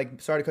the end of like,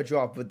 sorry to cut you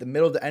off, but the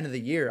middle of the end of the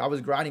year, I was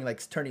grinding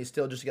like turning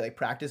still just to get like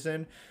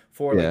practicing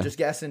for like just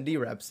get S&D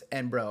reps.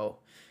 And bro,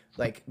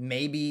 like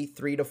maybe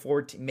 3 to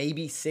 4,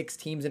 maybe 6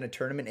 teams in a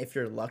tournament if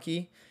you're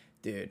lucky,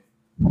 dude.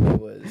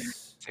 It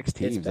was 6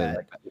 teams.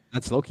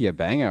 That's low-key a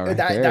banger. Right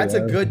that's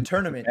a good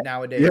tournament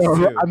nowadays. Yo,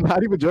 too. I'm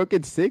not even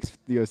joking. 6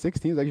 teams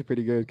actually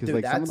pretty good because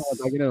like some of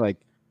them are like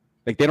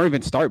they don't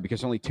even start because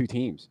there's only 2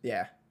 teams.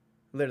 Yeah.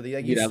 Literally,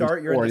 like you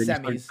start, you're in the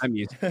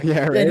semis. Yeah,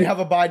 right. Then you have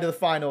a bye to the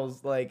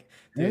finals. Like,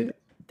 dude,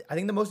 I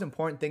think the most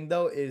important thing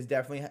though is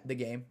definitely the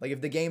game. Like,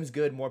 if the game's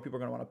good, more people are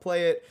gonna want to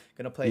play it.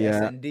 Gonna play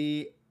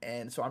S&D,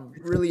 and so I'm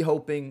really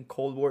hoping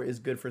Cold War is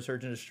good for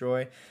Search and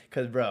Destroy.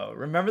 Cause, bro,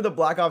 remember the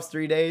Black Ops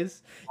 3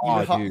 days?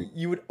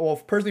 You would. Well,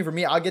 personally for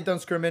me, I'll get done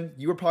scrimming.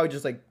 You were probably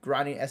just like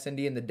grinding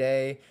S&D in the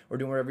day or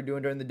doing whatever you're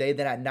doing during the day.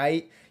 Then at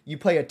night, you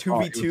play a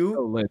 2v2. It was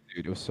so lit,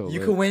 dude. It was so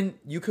lit.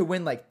 You could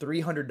win like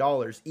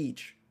 $300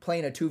 each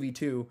playing a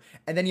 2v2,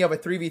 and then you have a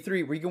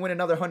 3v3 where you can win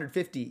another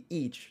 150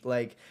 each.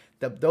 Like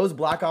those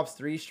Black Ops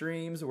 3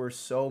 streams were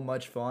so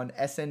much fun.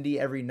 S&D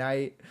every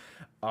night.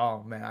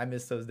 Oh man, I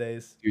miss those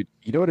days. Dude,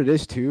 you know what it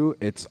is too?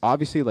 It's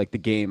obviously like the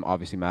game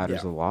obviously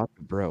matters a lot,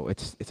 bro.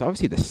 It's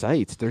obviously the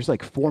sites. There's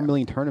like 4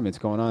 million tournaments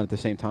going on at the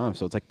same time.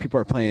 So it's like people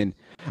are playing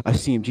a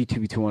CMG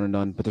 2v2 1 and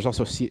done, but there's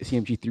also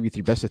CMG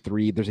 3v3 best of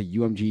 3. There's a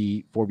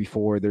UMG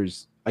 4v4.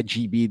 There's a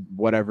GB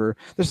whatever.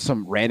 There's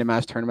some random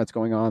ass tournaments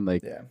going on.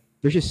 Like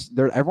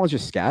everyone's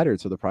just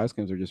scattered, so the prize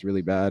games are just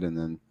really bad. And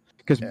then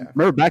because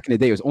remember back in the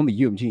day, it was only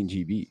UMG and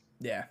GB.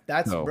 Yeah,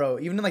 bro.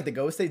 Even in like the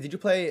Ghost days, did you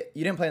play?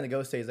 You didn't play in the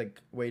Ghost days like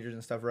wagers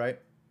and stuff, right?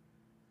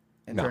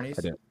 And tourneys,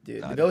 I didn't.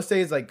 Dude. The Ghost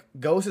days, like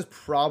Ghost is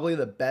probably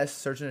the best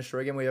search and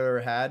destroy game we've ever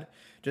had,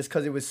 just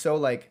because it was so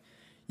like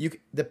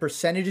the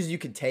percentages you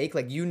could take,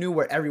 like you knew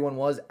where everyone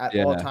was at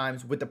all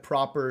times with the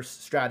proper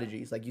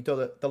strategies. Like you throw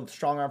the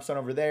strong arm stun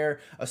over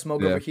there, a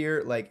smoke over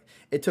here. Like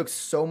it took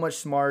so much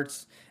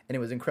smarts, and it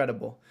was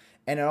incredible.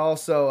 And it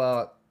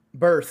also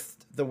birthed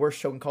the worst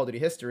choke in Call of Duty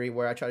history,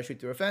 where I try to shoot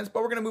through a fence.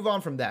 But we're gonna move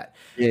on from that.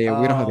 Yeah,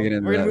 we don't have to get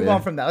into We're that. gonna move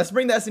on from that. Let's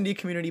bring the S&D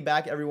community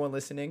back. Everyone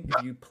listening,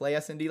 if you play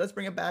S&D, let's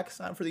bring it back.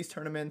 Sign up for these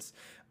tournaments.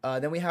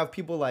 Then we have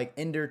people like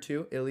Ender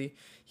too, Illy.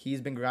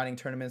 He's been grinding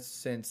tournaments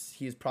since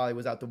he probably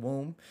was out the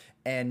womb,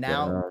 and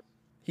now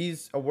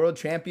he's a world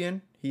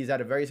champion. He's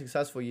had a very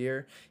successful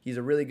year. He's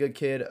a really good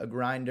kid, a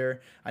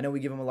grinder. I know we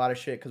give him a lot of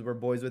shit because we're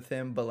boys with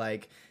him, but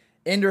like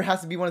Ender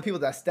has to be one of the people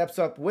that steps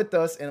up with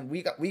us, and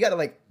we got to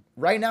like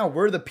right now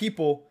we're the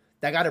people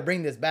that got to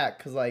bring this back,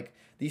 because like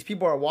these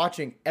people are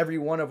watching every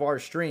one of our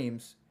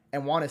streams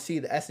and want to see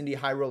the S&D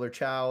high roller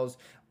chows,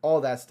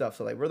 all that stuff.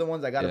 So like we're the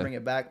ones that got to bring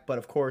it back, but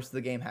of course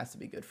the game has to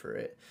be good for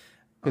it.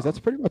 Because that's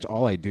pretty much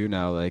all I do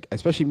now. Like,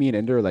 especially me and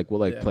Ender, like, we'll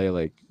like play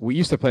like we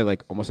used to play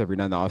like almost every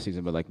night in the off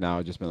season, but like now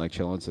I've just been like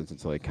chilling since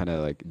it's like kind of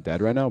like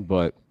dead right now.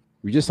 But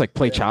we just like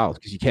play chows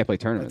because you can't play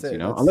tournaments, you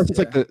know, unless it's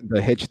like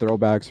the hitch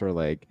throwbacks or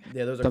like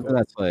those are something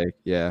that's like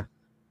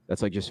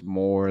that's like just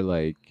more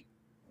like,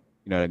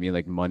 you know what I mean,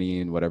 like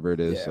money and whatever it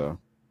is. So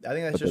I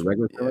think that's just the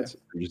regular tournaments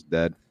are just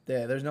dead.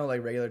 Yeah, there's no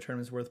like regular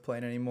tournaments worth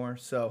playing anymore.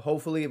 So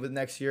hopefully with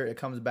next year it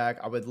comes back.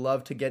 I would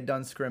love to get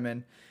done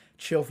scrimming,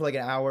 chill for like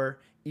an hour,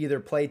 either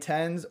play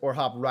tens or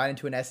hop right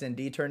into an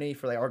S&D tourney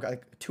for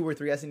like 2 or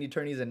 3 S&D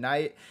tourneys a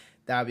night.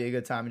 That would be a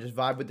good time, and just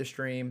vibe with the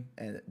stream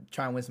and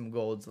try and win some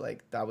golds.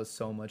 Like that was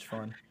so much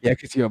fun. Yeah,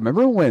 because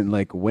remember when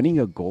like winning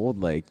a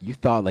gold, like you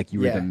thought like you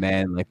were the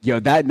man. Like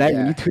that night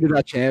when you tweeted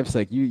out champs,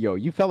 like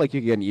you felt like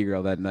you could get an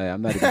e-girl that night.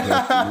 I'm not even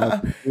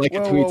joking. Like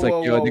tweets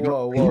like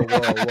whoa.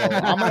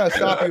 I'm gonna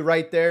stop you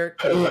right there,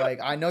 because like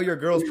I know your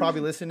girl's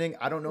probably listening.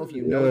 I don't know if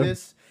you know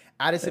this.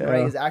 Addison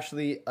Ray is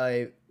actually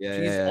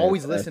she's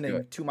always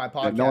listening to my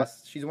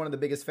podcast. She's one of the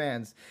biggest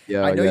fans.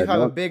 I know you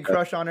have a big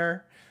crush on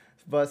her.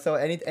 But so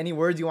any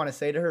words you want to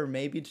say to her,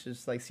 maybe to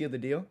just like seal the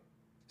deal?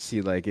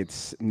 See, like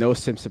it's no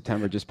simp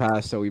September just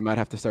passed, so we might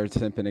have to start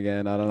simping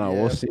again. I don't know.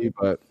 We'll see.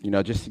 But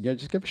just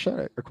give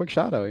a quick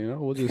shout out,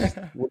 we'll leave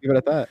it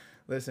at that.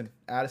 Listen,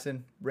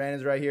 Addison,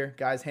 Brandon's right here.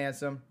 Guy's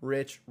handsome,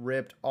 rich,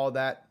 ripped, all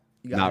that.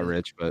 Not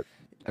rich, but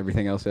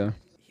everything else, yeah.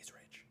 He's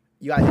rich.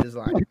 You got his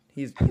line.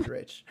 He's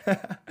rich.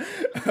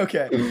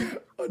 Okay.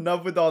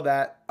 Enough with all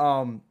that.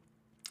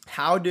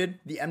 How did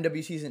the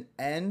MW season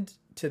end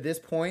to this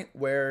point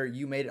where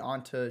you made it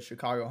onto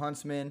Chicago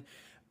Huntsmen?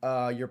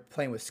 You're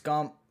playing with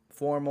Scump,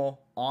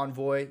 Formal,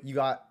 Envoy. You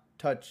got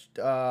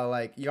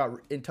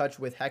in touch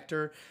with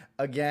Hector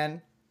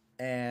again,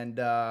 and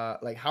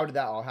like how did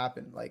that all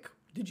happen? Like,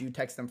 did you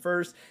text them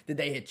first? Did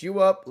they hit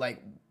you up?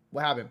 Like,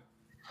 what happened?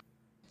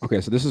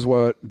 Okay, so this is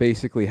what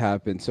basically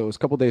happened. So it was a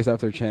couple days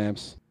after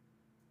champs.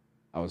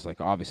 I was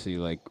like, obviously,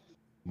 like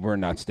we're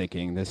not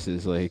sticking. This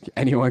is like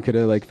anyone could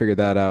have like figured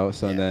that out.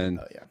 So then.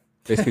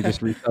 Basically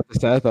just reached out to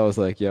Seth. I was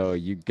like, yo,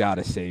 you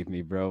gotta save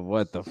me, bro.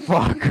 What the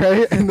fuck,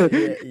 right? And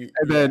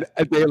then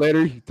a day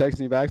later he texts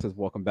me back, says,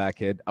 welcome back,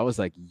 kid. I was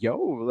like, yo,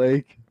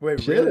 like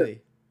wait, shit.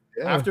 Really?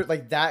 Yeah. After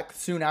like that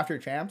soon after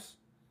champs?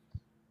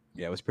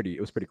 Yeah, it was pretty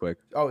quick.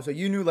 Oh, so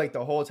you knew like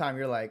the whole time.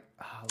 You're like,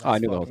 I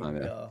knew the whole time,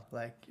 yeah.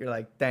 Like you're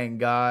like, thank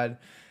God.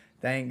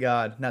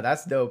 No,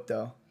 that's dope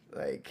though.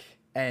 Like,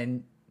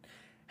 and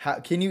how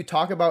can you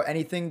talk about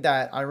anything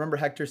that I remember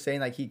Hector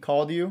saying, like he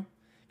called you?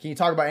 Can you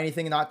talk about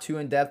anything not too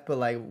in depth, but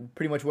like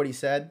pretty much what he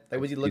said?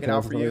 Like, was he looking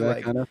out for you?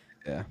 Like, kind of?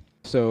 Yeah.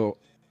 So,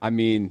 I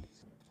mean,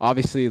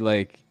 obviously,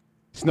 like,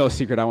 it's no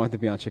secret I wanted to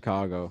be on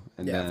Chicago,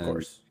 and then of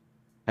course,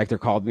 Hector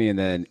called me, and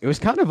then it was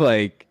kind of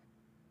like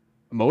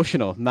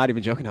emotional. Not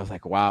even joking. I was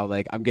like, wow,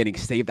 like I'm getting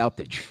saved out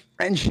the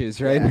trenches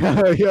right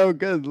now. Yo,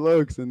 good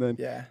looks. And then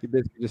he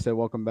basically just said,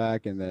 welcome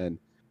back. And then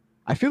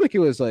I feel like it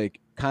was like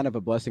kind of a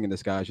blessing in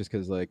disguise, just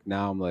because like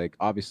now I'm like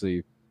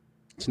obviously.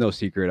 It's no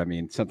secret. I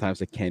mean,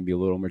 sometimes it can be a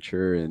little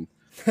mature and,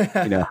 have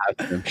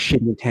some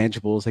shitty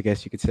intangibles, I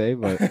guess you could say.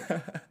 But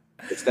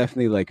it's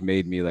definitely like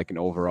made me like an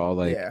overall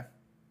like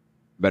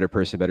better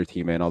person, better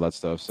teammate, and all that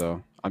stuff.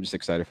 So I'm just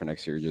excited for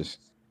next year, just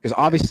because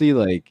obviously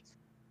like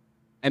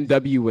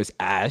MW was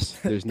ass.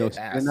 There's no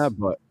secret in that,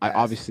 but I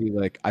obviously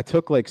like I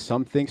took like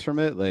some things from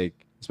it,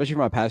 like especially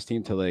from my past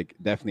team to like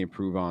definitely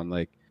improve on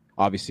like.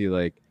 Obviously,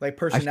 like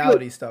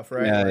personality stuff,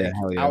 right? Yeah,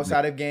 like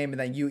outside of game, and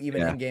then you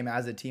even in game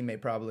as a teammate,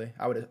 probably.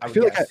 I would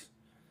feel guess. Like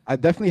I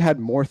definitely had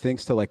more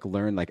things to like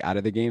learn like out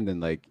of the game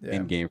than like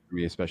in game for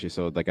me, especially.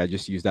 So like I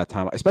just used that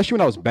time, especially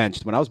when I was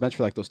benched. When I was benched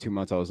for like those 2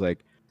 months, I was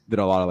like did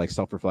a lot of like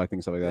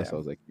self-reflecting stuff like that. So I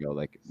was like,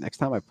 like next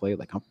time I play,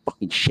 like I'm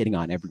fucking shitting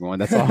on everyone.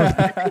 That's all.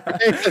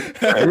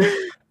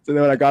 So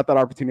then when I got that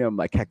opportunity, I'm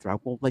like, Hector, I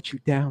won't let you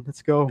down.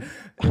 Let's go.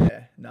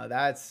 Yeah, no,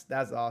 that's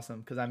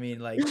awesome, because I mean,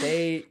 like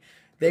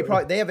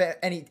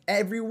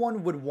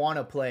everyone would want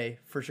to play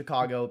for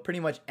Chicago. Pretty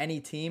much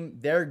any team,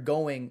 they're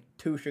going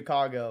to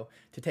Chicago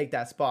to take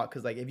that spot.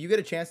 Because like if you get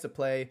a chance to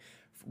play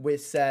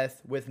with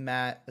Seth, with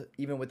Matt,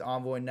 even with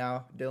Envoy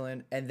now,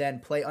 Dylan, and then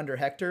play under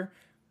Hector,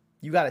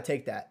 you got to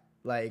take that.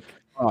 Like,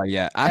 oh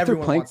yeah, after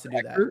playing for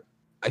Hector,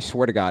 I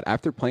swear to God,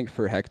 after playing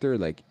for Hector,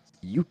 like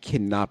you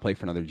cannot play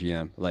for another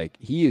GM. Like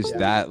he is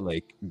that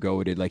like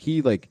goated. Like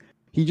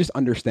he just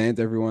understands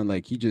everyone.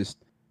 Like he just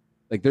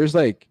like there's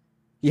like.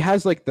 He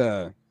has like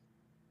the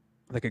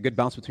like a good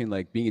balance between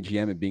like being a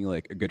GM and being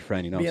like a good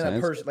friend. You know being what I'm a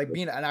saying? person, like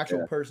being an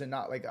actual person,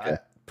 not like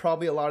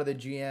probably a lot of the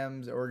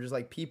GMs or just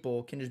like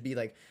people can just be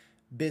like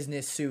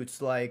business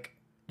suits, like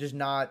just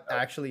not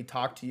actually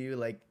talk to you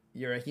like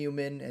you're a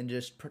human and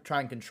just try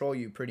and control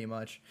you pretty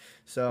much.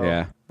 So,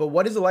 Yeah. but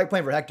what is it like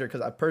playing for Hector?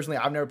 Because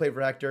I've never played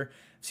for Hector.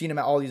 Seen him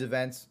at all these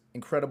events.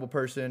 Incredible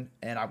person,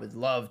 and I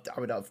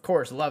would of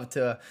course love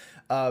to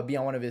be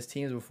on one of his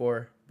teams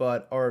before,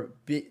 to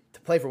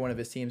play for one of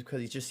his teams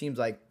because he just seems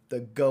like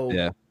the GOAT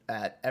Yeah.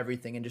 at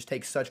everything and just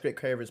takes such great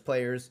care of his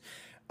players.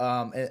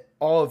 And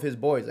all of his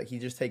boys, like he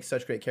just takes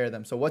such great care of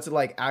them. So what's it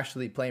like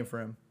actually playing for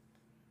him?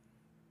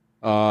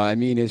 I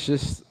mean,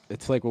 it's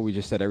like what we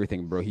just said.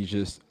 Everything, bro. He's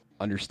just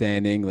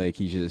understanding. Like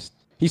he's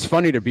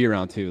funny to be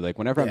around too. Like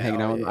whenever I'm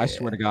hanging out, I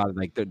swear to God,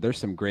 like there's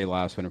some great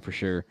laughs with him for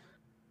sure.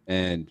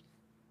 And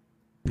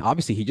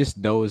obviously, he just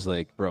knows,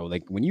 like, bro,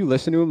 like when you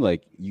listen to him,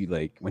 like you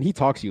like when he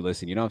talks, you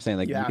listen. You know what I'm saying?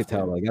 Like you could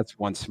tell, like that's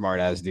one smart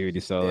ass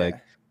dude. So like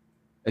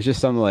it's just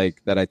something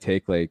like that. I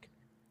take like.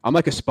 I'm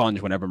like a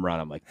sponge whenever I'm around.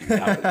 I'm like, dude,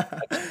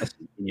 that's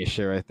genius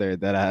shit right there.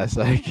 That ass,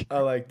 like, I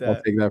like that.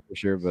 I'll take that for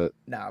sure. But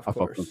I'll fuck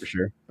with him for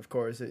sure. Of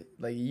course,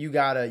 like you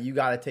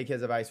gotta take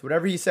his advice.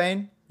 Whatever he's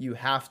saying, you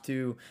have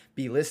to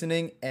be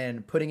listening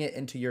and putting it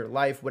into your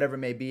life, whatever it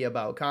may be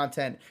about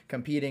content,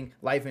 competing,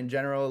 life in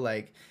general.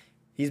 Like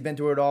he's been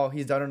through it all.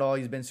 He's done it all.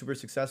 He's been super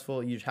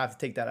successful. You just have to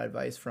take that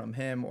advice from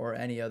him or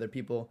any other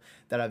people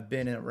that have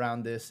been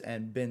around this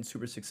and been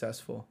super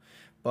successful.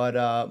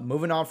 But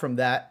moving on from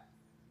that,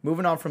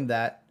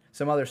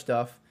 some other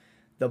stuff.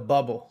 The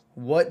bubble.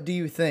 What do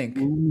you think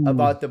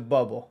about the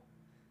bubble?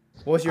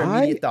 What's your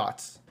immediate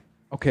thoughts?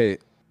 Okay,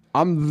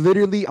 I'm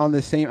literally on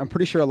the same. I'm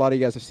pretty sure a lot of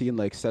you guys have seen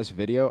like Seth's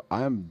video.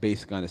 I'm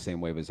basically on the same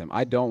wave as him.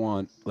 I don't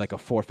want like a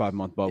 4 or 5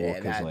 month bubble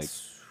because like,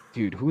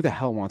 dude, who the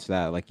hell wants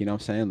that? Like, you know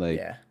what I'm saying?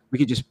 Like, we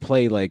could just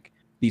play like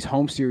these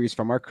home series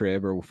from our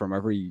crib or from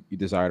wherever you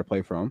desire to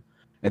play from.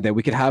 And then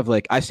we could have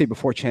like I say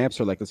before champs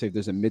or like let's say if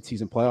there's a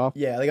mid-season playoff.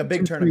 Yeah, like a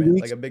big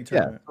tournament. Like a big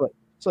tournament. Yeah,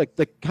 it's like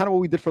kind of what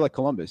we did for like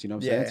Columbus, you know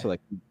what I'm saying? So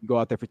like you go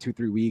out there for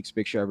 2-3 weeks,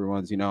 make sure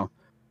everyone's, you know,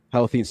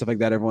 healthy and stuff like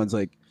that. Everyone's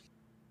like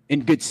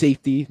in good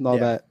safety and all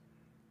that,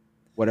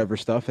 whatever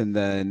stuff. And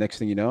then next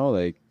thing you know,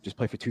 like just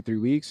play for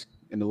 2-3 weeks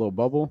in the little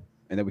bubble,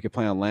 and then we could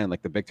play on land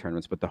like the big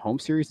tournaments. But the home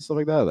series and stuff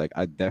like that, like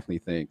I definitely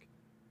think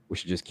we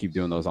should just keep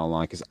doing those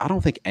online because I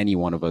don't think any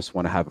one of us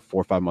want to have a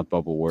 4 or 5 month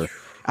bubble where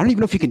I don't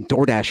even know if you can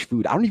DoorDash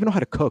food. I don't even know how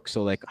to cook.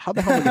 So like, how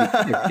the hell am I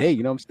gonna eat every day?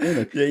 You know what I'm saying?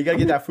 Like, you gotta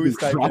get that food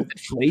stipend.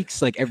 Flakes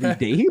like every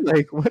day.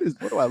 Like, what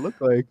do I look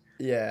like?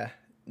 Yeah.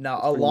 Now,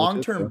 a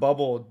long-term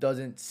bubble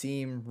doesn't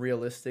seem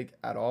realistic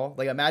at all.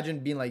 Like, imagine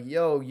being like,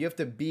 yo, you have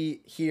to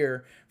be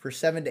here for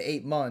 7 to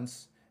 8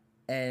 months.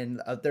 And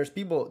there's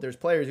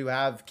players who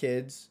have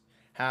kids,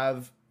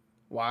 have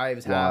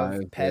wives, have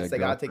pets they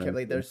got to take care of.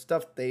 Like, there's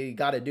stuff they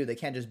got to do. They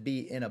can't just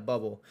be in a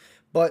bubble.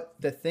 But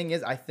the thing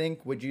is, I think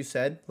what you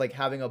said, like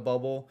having a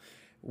bubble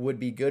would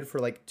be good for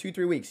like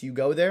 2-3 weeks. You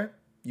go there,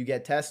 you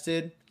get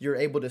tested, you're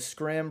able to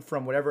scrim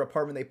from whatever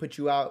apartment they put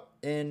you out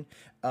in.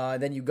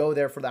 Then you go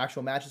there for the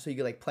actual matches so you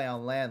can like play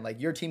on land. Like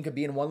your team could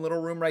be in one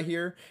little room right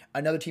here.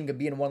 Another team could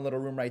be in one little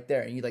room right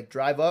there. And you like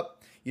drive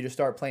up, you just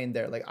start playing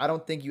there. Like I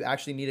don't think you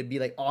actually need to be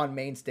like on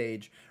main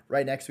stage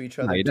right next to each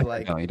other. You to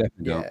definitely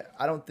don't.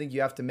 I don't think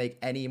you have to make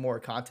any more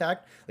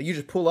contact. Like you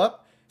just pull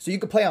up so you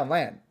could play on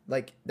land.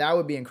 Like that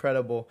would be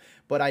incredible.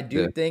 But I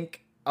do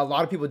think a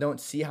lot of people don't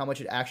see how much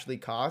it actually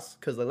costs.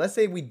 Because like, let's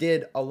say we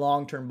did a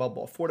long-term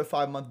bubble, a 4 to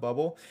 5 month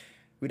bubble.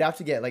 We'd have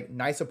to get like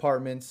nice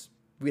apartments.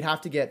 We'd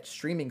have to get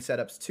streaming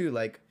setups too.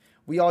 Like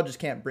we all just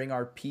can't bring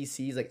our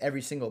PCs, like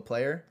every single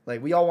player.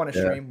 Like we all want to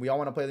stream. We all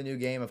want to play the new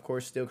game. Of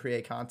course, still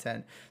create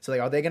content. So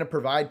like, are they going to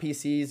provide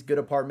PCs, good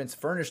apartments,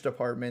 furnished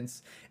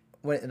apartments,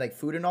 like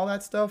food and all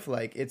that stuff?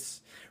 Like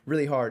it's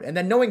really hard. And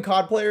then knowing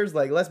COD players,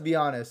 like let's be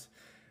honest,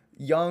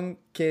 young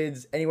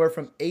kids anywhere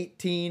from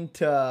 18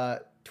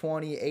 to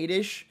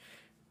 28-ish,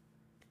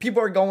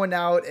 people are going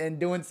out and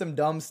doing some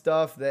dumb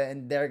stuff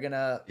and they're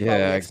gonna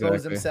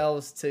expose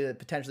themselves to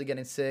potentially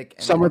getting sick.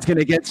 And someone's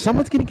gonna get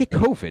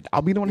COVID.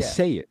 I'll be the one to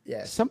say it.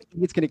 Yeah,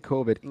 somebody's gonna get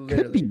COVID.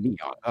 Literally. Could be me.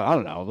 I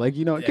don't know. Like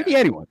it could be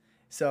anyone.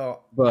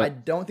 So I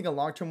don't think a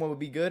long-term one would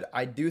be good.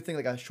 I do think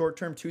like a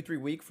short-term 2-3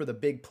 week for the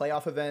big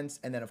playoff events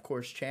and then of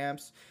course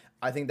champs.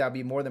 I think that'd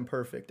be more than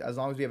perfect as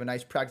long as we have a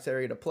nice practice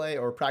area to play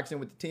or practicing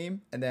with the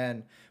team and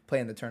then play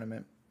in the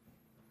tournament.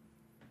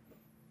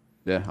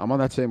 Yeah, I'm on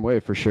that same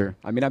wave for sure.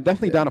 I mean, I'm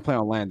definitely down to play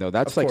on land though.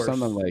 That's like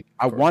something like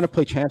I want to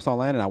play champs on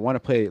land and I want to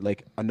play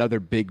like another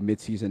big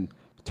mid-season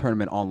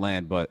tournament on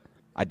land, but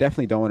I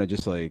definitely don't want to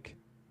just like,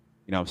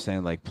 you know what I'm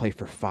saying, like play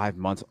for 5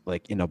 months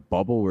like in a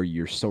bubble where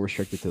you're so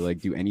restricted to like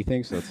do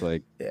anything. So it's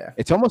like,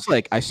 it's almost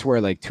like I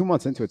swear like 2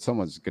 months into it,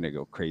 someone's going to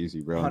go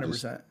crazy, bro.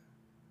 100%.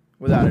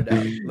 Without a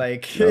doubt.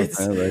 Like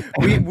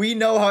we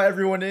know how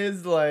everyone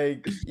is.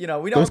 Like, you know,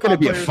 we know there's gonna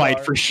be a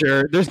fight for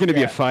sure. There's gonna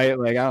be a fight.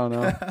 Like, I don't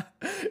know.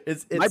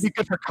 It might be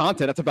good for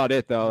content. That's about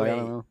it though. Like, I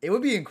don't know. It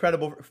would be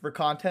incredible for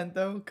content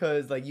though,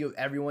 because like you have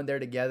everyone there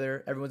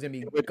together. Everyone's gonna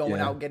be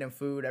going out getting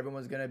food.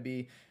 Everyone's gonna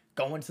be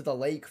going to the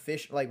lake,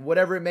 fish, like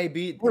whatever it may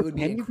be. It would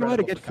be Can you go out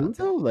to incredible get for food content.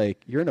 though?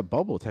 Like you're in a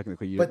bubble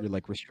technically. You're, But you're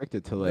like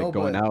restricted to like no,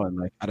 going but out and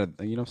like out of,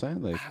 you know what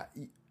I'm saying? Like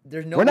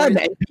there's no we're not in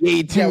way. the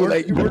NBA too. Yeah,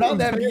 Like we're not in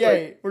the saying?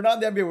 NBA. Like, We're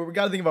not in the NBA. We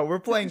got to think about. We're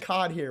playing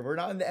COD here. We're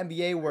not in the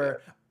NBA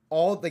where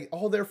all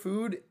their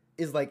food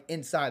is like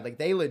inside. Like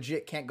they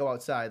legit can't go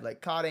outside. Like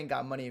COD ain't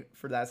got money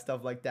for that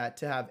stuff like that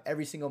to have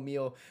every single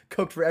meal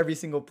cooked for every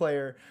single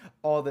player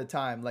all the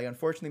time. Like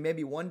unfortunately,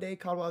 maybe one day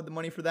COD will have the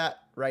money for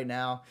that. Right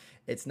now,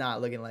 it's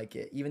not looking like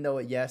it. Even though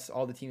yes,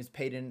 all the teams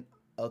paid in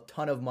a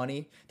ton of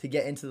money to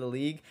get into the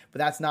league, but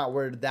that's not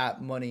where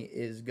that money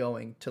is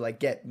going to like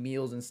get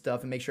meals and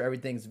stuff and make sure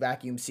everything's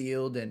vacuum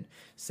sealed and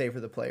safe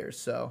for the players.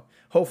 So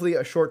hopefully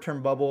a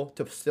short-term bubble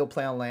to still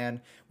play on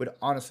LAN would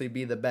honestly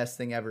be the best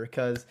thing ever,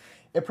 because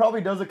it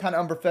probably does look kind of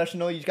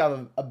unprofessional. You just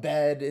got a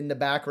bed in the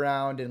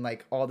background and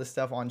like all this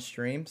stuff on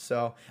stream.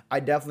 So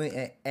I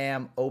definitely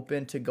am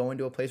open to going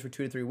to a place for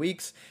 2 to 3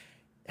 weeks,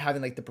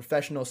 having like the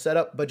professional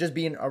setup, but just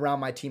being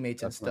around my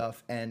teammates and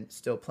stuff and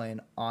still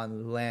playing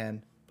on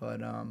LAN. But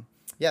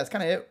yeah, that's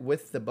kind of it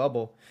with the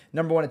bubble.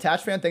 Number 1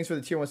 attached fan, thanks for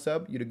the tier 1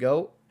 sub. You to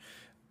go.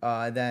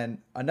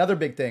 Then another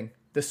big thing,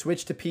 the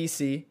switch to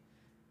PC.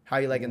 How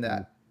you liking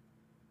that?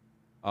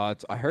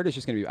 I heard it's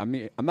just gonna be. I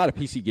mean, I'm not a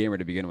PC gamer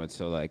to begin with,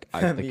 so like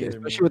I think, Either,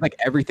 especially with like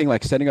everything,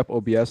 like setting up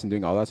OBS and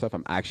doing all that stuff,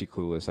 I'm actually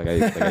clueless. Like I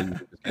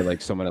just get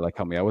like someone to like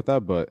help me out with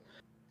that, but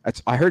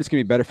I heard it's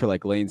gonna be better for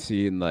like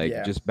latency and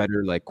like just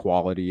better like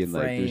quality and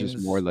like there's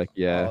just more like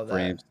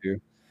frames too.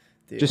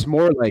 Dude. Just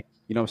more like,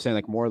 you know what I'm saying,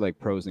 like more like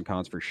pros and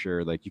cons for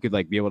sure. Like you could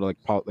like be able to like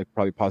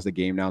probably pause the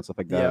game now and stuff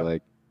like that.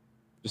 Like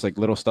just like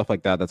little stuff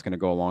like that that's gonna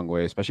go a long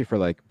way, especially for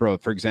like, bro,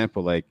 for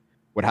example, like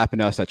what happened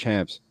to us at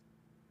Champs.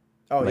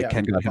 Oh, like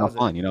Ken got hit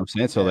offline, you know what I'm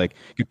saying? So like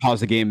you could pause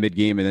the game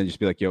mid-game and then just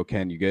be like, yo,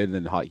 Ken, you good? And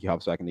then he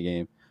hops back in the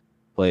game,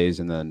 plays,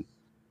 and then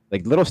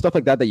like little stuff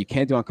like that that you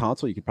can't do on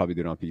console, you could probably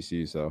do it on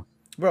PC. So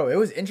bro, it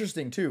was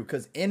interesting too,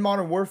 because in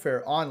Modern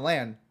Warfare on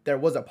LAN, there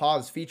was a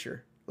pause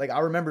feature. Like I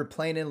remember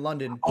playing in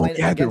London,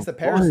 playing against the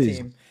Paris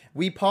team.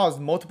 We paused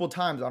multiple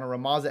times on a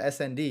Ramaza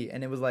SND,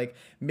 and it was like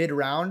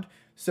mid-round.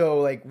 So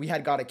like we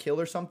had got a kill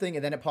or something,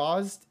 and then it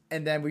paused,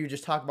 and then we would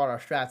just talk about our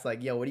strats.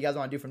 Like, yo, what do you guys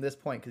want to do from this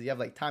point? Because you have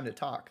like time to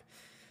talk.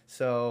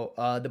 So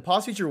the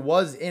pause feature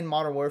was in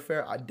Modern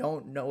Warfare. I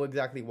don't know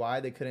exactly why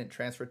they couldn't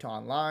transfer to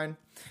online.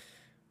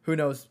 Who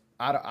knows?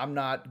 I'm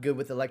not good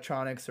with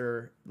electronics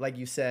or, like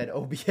you said,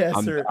 OBS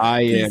or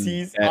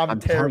PCs. I'm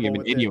terrible I'm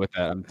an idiot with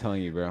that. I'm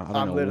telling you, bro. I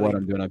don't know what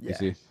I'm doing on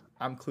PC.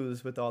 I'm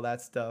clueless with all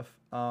that stuff.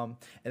 And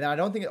then I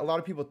don't think a lot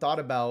of people thought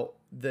about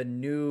the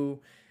new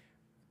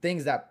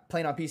things that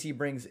playing on PC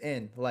brings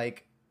in.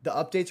 Like the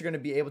updates are going to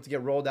be able to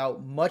get rolled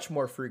out much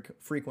more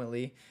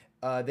frequently.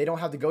 They don't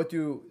have to go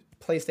through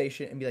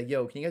PlayStation and be like,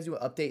 yo, can you guys do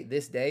an update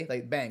this day?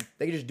 Like, bang.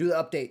 They can just do the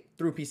update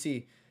through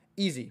PC.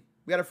 Easy.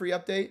 We got a free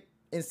update.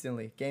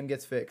 Instantly. Game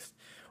gets fixed.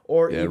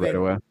 Or even, right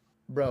away.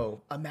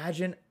 Bro,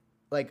 imagine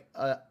like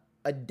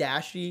a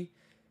Dashy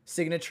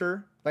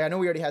signature. Like, I know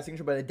we already had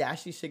signature, but a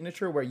Dashy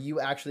signature where you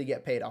actually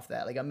get paid off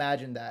that. Like,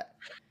 imagine that.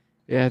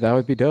 Yeah, that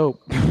would be dope.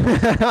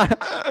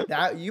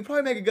 That you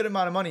probably make a good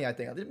amount of money, I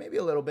think. Maybe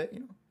a little bit, you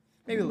know.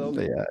 Maybe a little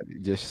bit.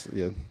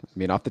 Yeah. I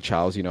mean, off the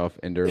chows, you know, if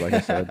Ender, like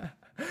I said.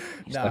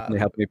 Definitely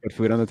helping me put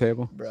food on the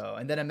table, bro.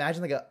 And then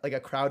imagine like a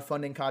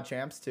crowdfunding COD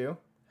Champs too.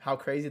 How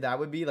crazy that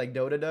would be, like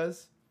Dota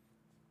does.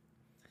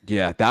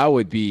 Yeah, that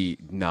would be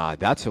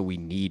that's what we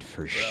need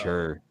for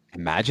sure.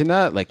 Imagine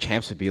that, like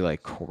Champs would be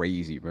like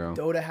crazy, bro.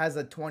 Dota has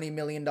a $20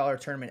 million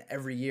tournament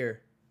every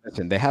year.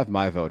 Listen, they have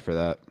my vote for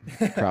that.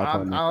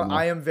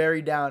 I am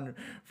very down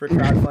for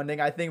crowdfunding.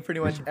 I think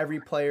pretty much every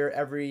player,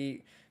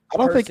 I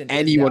don't think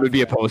anyone would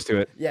be opposed to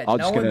it. Yeah,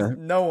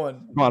 no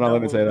one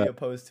would be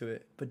opposed to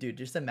it. But dude,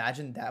 just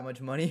imagine that much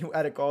money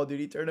at a Call of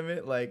Duty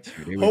tournament. Like,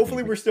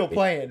 hopefully we're still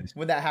playing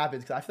when that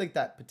happens, because I feel like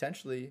that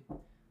potentially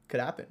could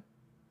happen.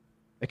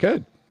 It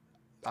could.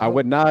 I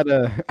would not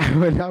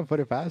put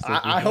it past.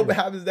 I hope it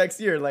happens next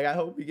year. Like, I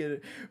hope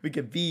we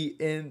could be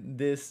in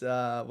this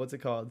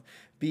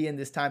be in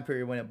this time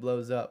period when it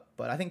blows up.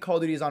 But I think Call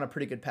of Duty is on a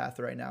pretty good path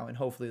right now, and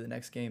hopefully the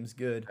next game's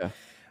good. Yeah.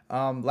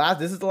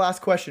 This is the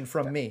last question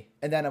from me,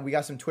 and then we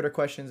got some Twitter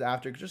questions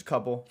after, just a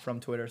couple from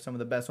Twitter, some of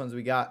the best ones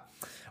we got.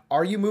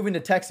 Are you moving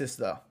to Texas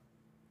though?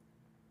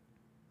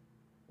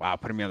 Wow,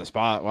 putting me on the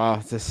spot. Wow,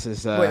 this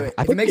is. Wait.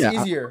 If it makes it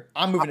easier,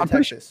 I'm moving to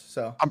Texas.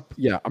 So I'm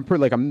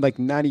like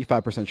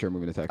 95% sure I'm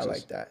moving to Texas. I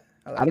like that.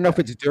 I don't know if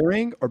it's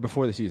during or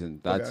before the season.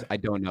 I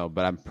don't know,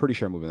 but I'm pretty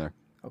sure I'm moving there.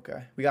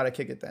 Okay, we gotta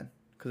kick it then,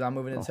 because I'm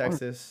moving to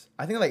Texas.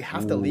 I think like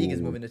half the league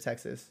is moving to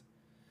Texas.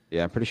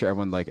 Yeah, I'm pretty sure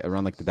everyone like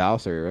around like the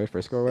Dallas area, right?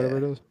 Frisco or whatever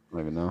it is. I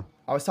don't even know.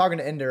 I was talking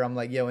to Ender. I'm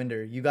like, yo,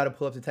 Ender, you got to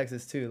pull up to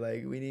Texas too.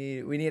 Like, we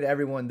need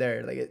everyone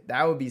there. Like,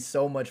 that would be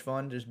so much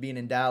fun, just being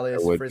in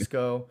Dallas,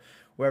 Frisco,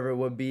 wherever it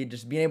would be,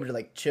 just being able to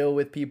like chill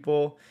with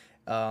people.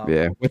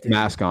 With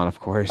mask on, of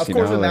course. Of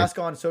course, with mask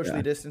on,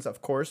 socially distanced,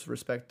 of course,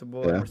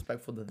 respectable and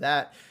respectful to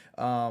that.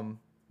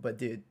 But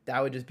dude,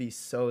 that would just be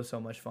so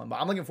much fun.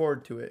 But I'm looking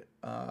forward to it.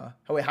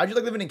 How'd you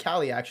like living in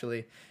Cali?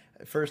 Actually,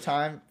 was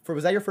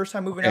that your first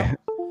time moving out?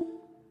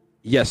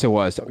 Yes, it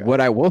was. Okay. What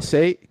I will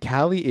say,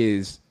 Cali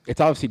it's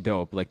obviously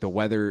dope. Like the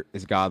weather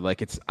is god.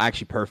 Like it's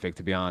actually perfect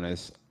to be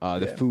honest.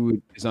 The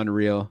food is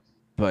unreal,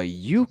 but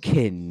you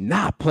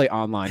cannot play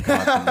online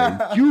COD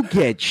there. You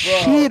get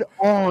shit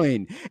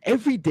on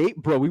every day,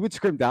 bro. We would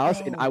scrim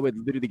Dallas, and I would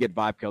literally get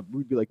vibe killed.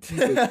 We'd be like,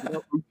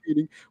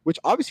 rotating, which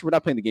obviously we're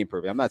not playing the game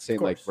perfect. I'm not saying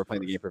like we're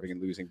playing the game perfect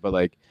and losing, but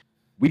like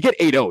we get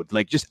 8-0'd,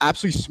 like just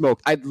absolutely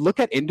smoked. I'd look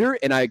at Ender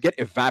and I get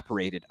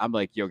evaporated. I'm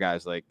like, yo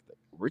guys, like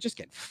we're just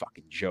getting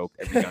fucking joked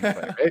every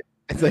gunplay, right?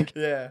 It's like,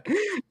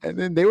 and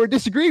then they were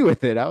disagreeing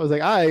with it. I was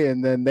like,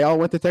 and then they all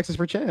went to Texas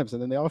for champs,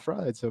 and then they all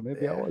fried. So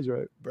maybe I was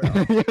right, bro.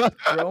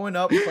 Growing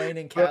up playing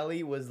in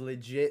Cali was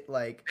legit.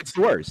 Like, it's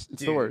the worst.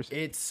 It's the worst.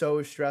 It's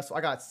so stressful.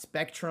 I got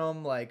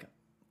Spectrum. Like,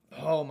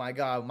 oh my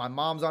god, my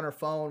mom's on her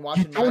phone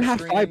watching. You don't have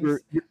streams.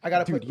 Fiber. I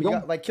gotta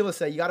put. Like Killa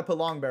said, you gotta put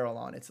long barrel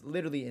on. It's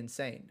literally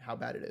insane how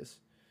bad it is.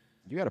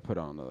 You gotta put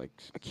on like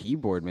a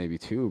keyboard maybe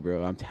too,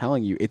 bro. I'm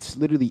telling you, it's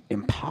literally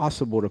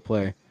impossible to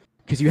play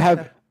because you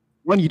have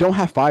one, you don't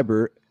have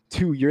fiber.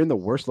 2, you're in the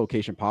worst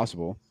location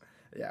possible.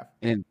 Yeah.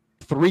 And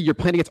 3, you're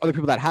playing against other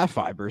people that have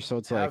fiber, so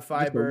it's like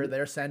fiber.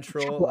 They're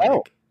central.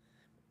 Like,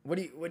 what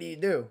do you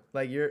do?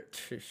 Like you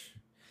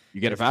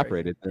get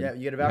evaporated. Yeah,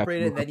 you get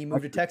evaporated, and then you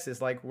move to Texas.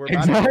 Like we're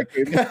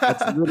exactly.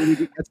 That's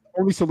the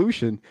only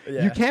solution.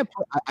 Yeah. You can't.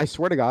 I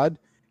swear to God,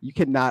 you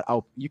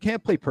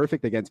can't play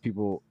perfect against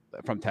people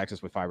from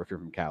Texas with fiber if you're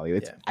from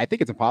Cali. I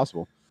think it's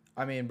impossible.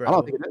 I mean, bro, I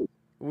don't think it is.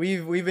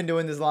 We've been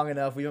doing this long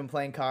enough. We've been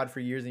playing COD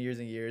for years and years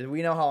and years.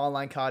 We know how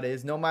online COD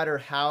is. No matter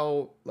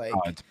how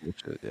it's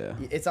bullshit, yeah.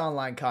 It's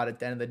online COD at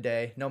the end of the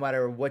day. No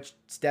matter what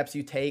steps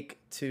you take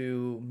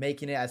to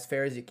making it as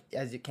fair as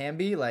it can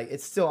be, like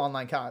it's still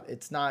online COD.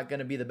 It's not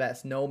gonna be the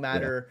best, no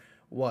matter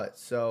what.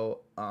 So,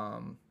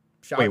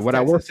 wait, what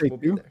I will say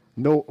too?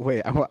 No,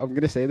 wait, I'm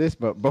gonna say this,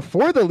 but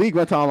before the league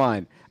went to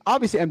online,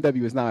 obviously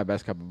MW is not my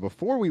best cup, but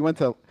before we went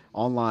to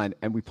online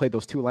and we played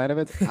those 2 LAN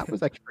events, I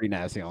was actually pretty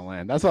nasty on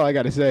LAN. That's all I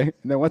gotta say. And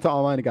then went to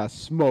online and got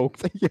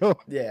smoked. Yo.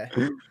 Yeah,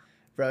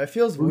 bro, it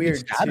feels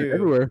weird too.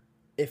 Everywhere.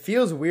 It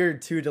feels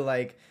weird too to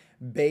like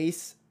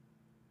base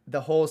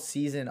the whole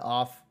season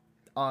off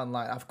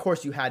online. Of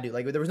course you had to.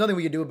 Like there was nothing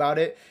we could do about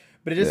it,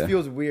 but it just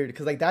feels weird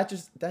because like that's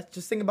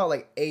just think about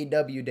like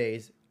AW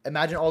days.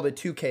 Imagine all the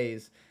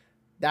 2Ks.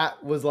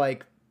 That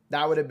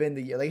would have been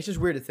the year. Like it's just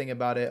weird to think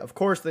about it. Of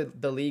course,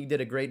 the league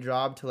did a great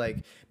job to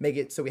like make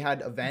it so we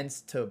had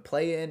events to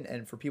play in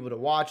and for people to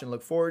watch and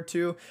look forward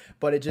to.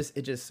 But it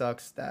just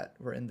sucks that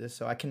we're in this.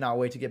 So I cannot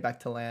wait to get back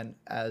to LAN,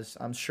 as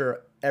I'm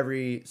sure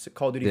every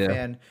Call of Duty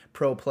fan,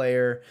 pro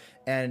player,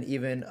 and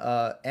even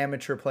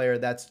amateur player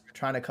that's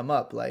trying to come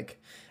up.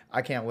 Like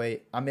I can't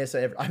wait. I miss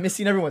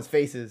seeing everyone's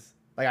faces.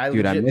 Like I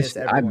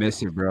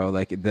miss it, bro.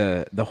 Like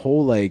the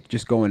whole like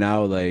just going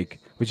out, like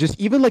was just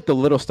even like the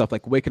little stuff,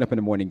 like waking up in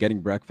the morning,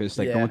 getting breakfast,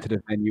 like going to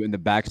the venue in the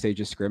backstage,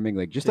 just scrimming,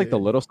 like just like the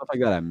little stuff like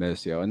that I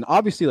miss, yo. And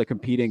obviously like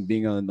competing,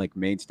 being on like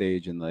main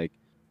stage and like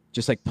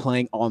just like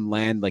playing on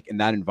land, like in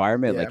that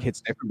environment, like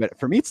hits different. But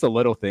for me, it's the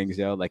little things,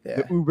 yo. Like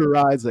the Uber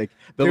rides, like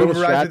the little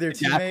Uber rides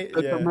with your teammate,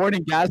 the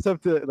morning gas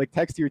up to like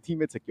text to your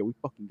teammates, like yo, we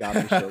fucking got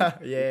this show.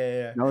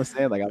 You know what I'm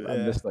saying? Like I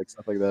miss like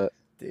stuff like that,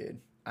 dude.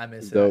 I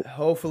miss it.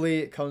 Hopefully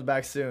it comes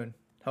back soon.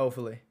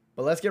 Hopefully.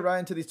 But let's get right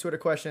into these Twitter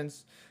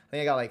questions. I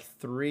think I got like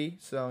 3,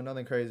 so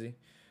nothing crazy.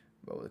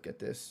 But look at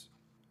this.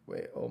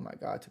 Wait, oh my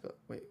God.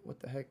 Wait, what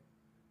the heck?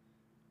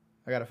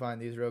 I got to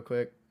find these real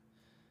quick.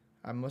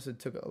 I must have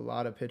took a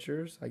lot of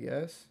pictures, I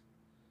guess.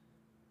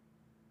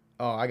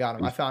 Oh, I got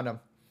them. I found them.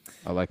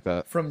 I like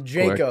that. From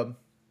Jacob.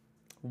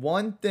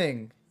 One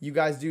thing you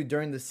guys do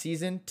during the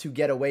season to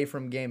get away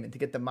from gaming, to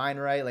get the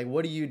mind right. Like,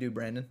 what do you do,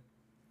 Brandon?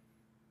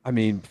 I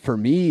mean, for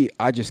me,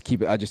 I just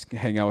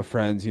hang out with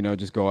friends, you know,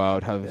 just go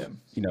out, have,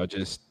 you know,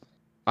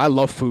 I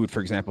love food,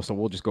 for example. So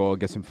we'll just go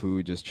get some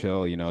food, just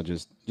chill, you know,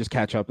 just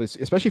catch up.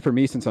 Especially for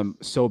me, since I'm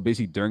so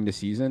busy during the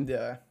season.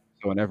 Yeah.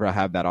 So whenever I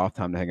have that off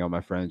time to hang out with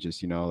my friends,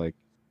 just, you know, like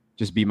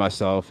just be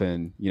myself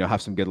and, you know,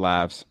 have some good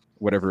laughs,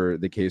 whatever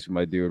the case we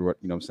might do or what,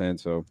 you know what I'm saying?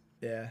 So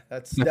yeah,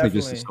 that's definitely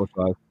just a social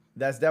life.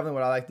 That's definitely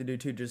what I like to do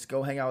too. Just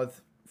go hang out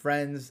with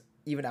friends,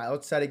 even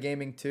outside of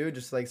gaming too,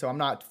 just like, so I'm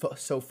not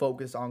so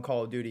focused on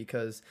Call of Duty,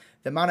 because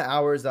the amount of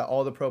hours that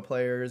all the pro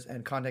players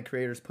and content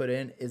creators put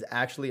in is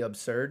actually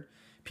absurd.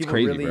 People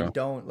really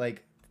don't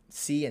like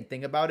see and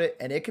think about it,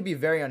 and it could be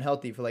very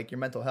unhealthy for like your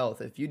mental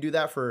health if you do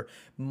that for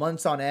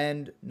months on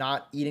end,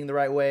 not eating the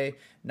right way,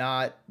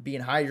 not being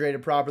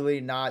hydrated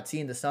properly, not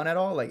seeing the sun at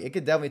all. Like it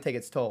could definitely take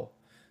its toll.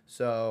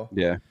 So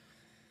yeah.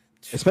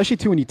 Especially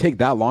too when you take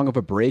that long of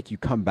a break, you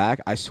come back.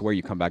 I swear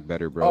you come back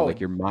better, bro. Like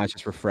your mind's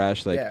just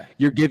refreshed. Like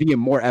you're giving it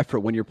more effort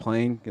when you're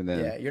playing, and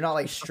then you're not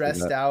like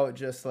stressed out,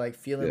 just like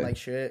feeling like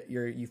shit.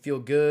 You feel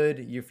good.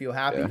 You feel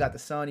happy. You got the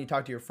sun. You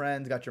talk to your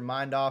friends. Got your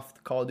mind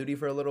off Call of Duty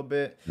for a little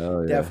bit.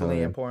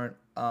 Definitely important.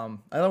 I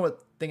don't know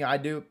what thing I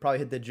do. Probably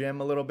hit the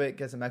gym a little bit,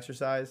 get some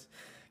exercise,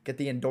 get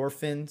the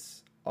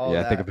endorphins. All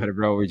that. Think about it,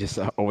 bro. We're just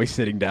always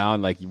sitting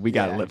down. Like we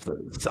gotta lift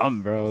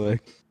something, bro.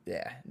 Like.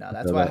 Yeah, no,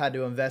 that's why I had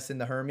to invest in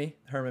the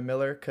Herman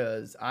Miller,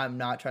 because I'm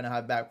not trying to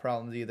have back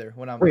problems either.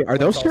 When I'm are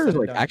those chairs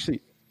like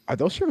actually? Are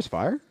those chairs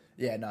fire?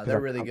 Yeah, no,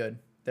 they're really good.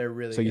 They're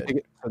really so you good.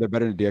 think they're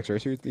better than DX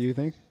Racers? Do you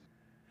think?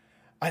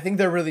 I think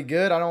they're really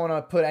good. I don't want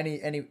to put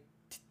any.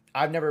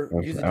 I've never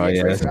used a Oh DX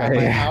yeah, Racer at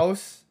my yeah.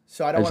 house,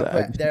 so I don't want to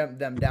I put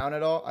them down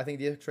at all. I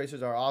think DX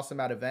Racers are awesome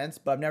at events,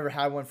 but I've never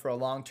had one for a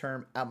long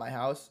term at my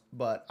house.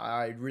 But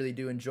I really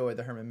do enjoy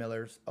the Herman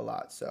Millers a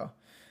lot, so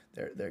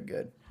they're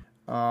good.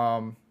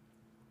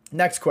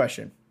 Next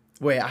question.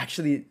 Wait,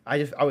 actually,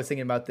 I was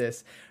thinking about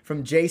this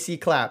from JC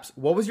Claps.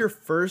 What was your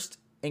first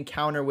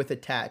encounter with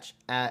attach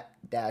at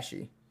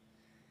Dashy?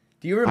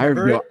 Do you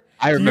remember it?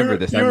 I remember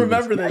this. You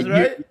remember this,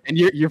 right? And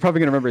you're probably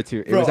gonna remember it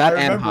too. It was at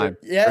Anaheim.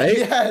 Yeah, right?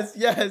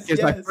 Yes. It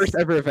was my first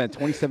ever event,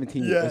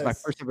 2017. Yes. It was my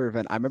first ever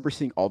event. I remember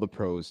seeing all the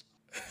pros.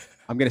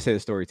 I'm gonna say the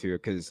story too,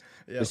 because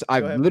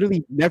I've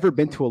literally never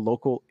been to a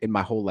local in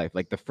my whole life.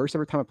 Like the first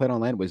ever time I played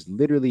online was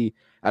literally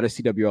at a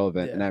CWL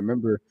event, and I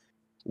remember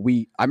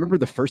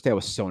the first day I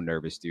was so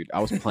nervous, dude. I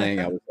was playing.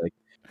 I was like,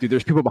 dude,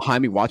 there's people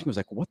behind me watching. I was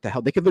like, what the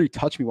hell? They could literally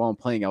touch me while I'm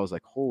playing. I was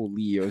like,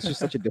 holy, it was just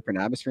such a different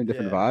atmosphere and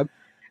different vibe.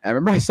 And I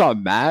remember I saw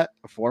Matt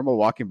Formal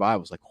walking by. I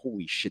was like,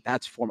 holy shit,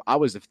 that's Formal. I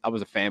was a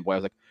fanboy. I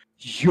was like,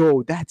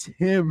 yo, that's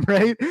him,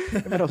 right?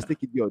 And then I was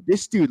thinking, yo,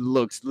 this dude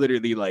looks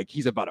literally like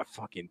he's about to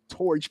fucking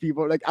torch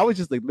people. Like I was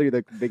just like literally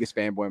the biggest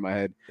fanboy in my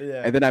head.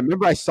 Yeah. And then I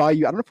remember I saw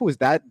you. I don't know if it was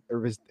that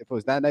or if it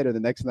was that night or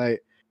the next night.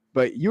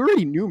 But you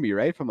already knew me,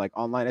 right? From like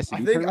online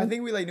S&D. I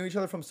think we like knew each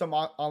other from some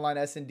online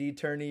S&D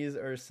tourneys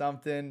or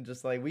something.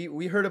 Just like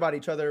we heard about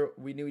each other.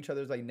 We knew each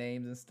other's like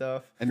names and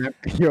stuff. And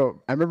I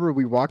remember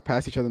we walked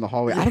past each other in the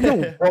hallway. I don't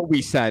know what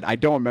we said. I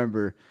don't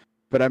remember.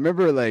 But I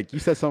remember like you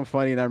said something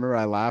funny, and I remember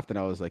I laughed, and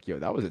I was like, "Yo,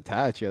 that was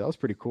attached. Yeah, that was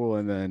pretty cool."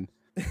 And then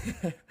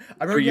I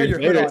remember you had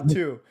your hood on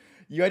too.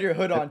 You had your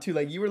hood on too.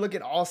 Like you were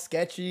looking all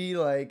sketchy,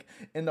 like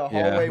in the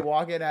hallway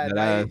walking at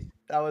night.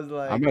 That was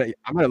like I'm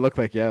gonna look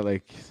like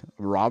like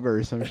a robber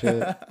or some shit.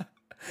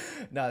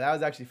 No, that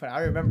was actually fun.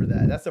 I remember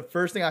that. That's the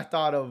first thing I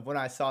thought of when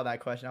I saw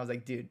that question. I was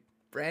like, dude,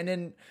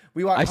 Brandon,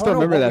 I still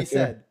remember what we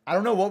said. I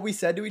don't know what we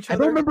said to each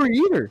other. I don't remember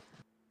either.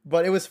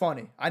 But it was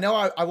funny. I know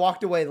I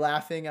walked away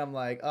laughing. I'm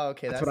like, oh,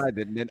 okay. That's what I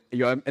did. And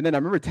then I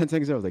remember 10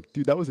 seconds ago, I was like,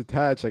 dude, that was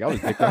attached. Like I was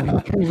dick.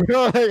 No,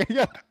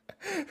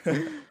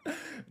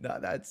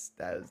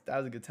 that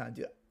was a good time,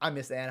 dude. I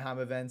miss the Anaheim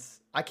events.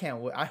 I can't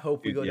wait. I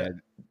hope we go to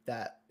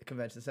that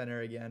convention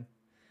center again.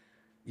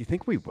 You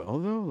think we will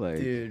though? Like,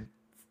 dude,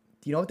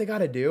 do you know what they got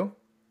to do?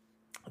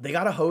 They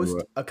got to host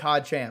a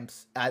COD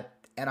Champs at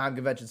Anaheim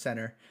Convention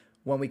Center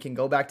when we can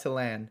go back to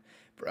LAN.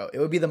 Bro, it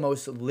would be the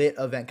most lit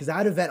event because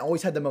that event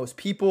always had the most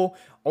people,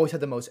 always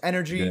had the most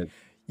energy. Yeah.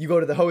 You go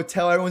to the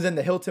hotel, everyone's in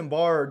the Hilton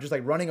bar or just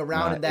like running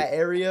around in that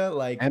area.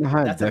 Like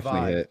Anaheim that's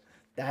definitely hit.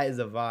 That is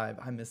a vibe.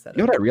 I miss that.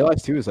 You know what I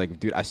realized too is like,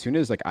 dude, as soon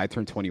as like I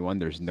turned 21,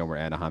 there's no more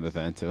Anaheim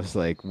event. It was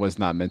like was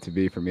not meant to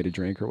be for me to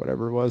drink or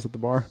whatever it was at the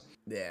bar.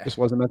 Yeah, just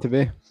wasn't meant to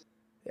be.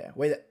 Yeah.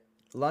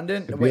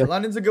 London.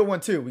 London's a good one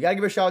too. We gotta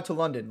give a shout out to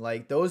London.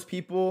 Like those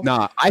people.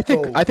 Nah, I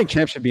think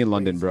Champs should be in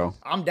London, bro.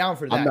 I'm down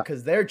for that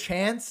because their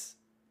chants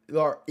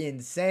are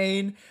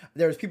insane.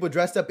 There's people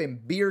dressed up in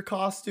beer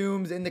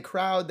costumes in the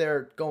crowd.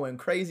 They're going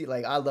crazy.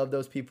 Like I love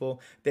those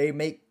people. They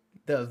make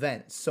the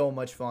event so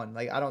much fun.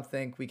 Like I don't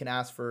think we can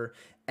ask for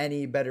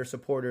any better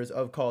supporters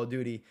of Call of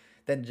Duty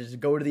than just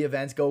go to the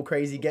events, go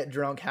crazy, get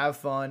drunk, have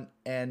fun,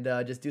 and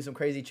just do some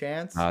crazy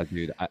chants.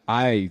 Dude,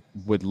 I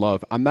would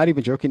love. I'm not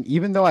even joking.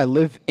 Even though I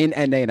live in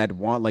NA and I'd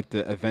want like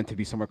the event to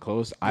be somewhere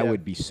close, I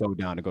would be so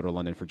down to go to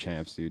London for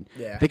Champs, dude.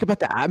 Yeah. Think about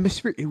the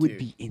atmosphere. It would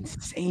be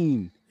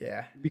insane.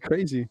 Yeah. It'd be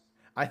crazy.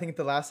 I think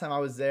the last time I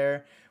was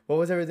there, what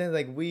was everything?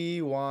 Like,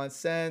 we want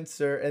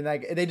censor. And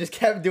like they just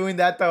kept doing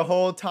that the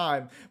whole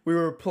time we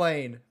were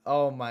playing.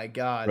 Oh, my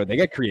God. Bro, they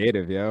get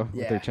creative,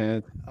 with their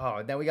chants. Oh,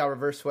 and then we got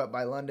reverse swept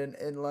by London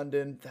in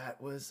London.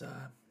 That was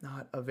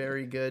not a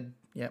very good...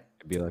 Yep.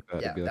 It'd be like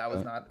that. Yeah, that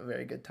was not a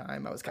very good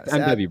time. I was kind of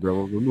sad. MW,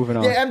 bro. We're moving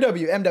on. Yeah,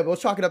 MW.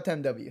 Let's chalk it up to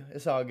MW.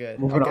 It's all good.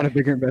 Moving on to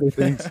bigger and better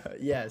things.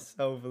 Yes,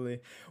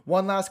 hopefully.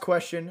 One last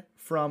question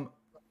from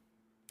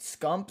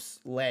Scump's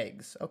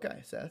Legs.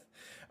 Okay, Seth.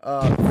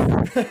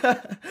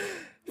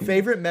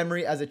 Favorite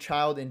memory as a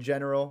child in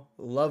general?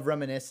 Love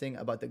reminiscing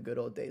about the good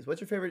old days.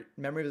 What's your favorite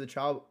memory as a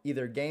child?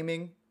 Either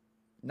gaming,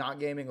 not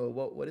gaming, or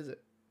what is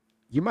it?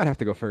 You might have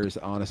to go first,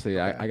 honestly.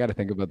 Okay. I got to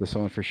think about this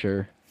one for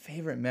sure.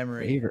 Favorite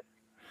memory.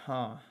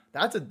 Huh.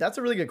 That's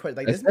a really good question.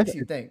 Like this makes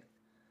you think.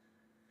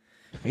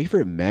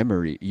 Favorite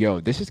memory.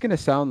 Yo, this is gonna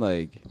sound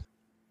like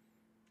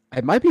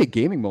it might be a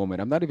gaming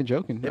moment. I'm not even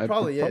joking. It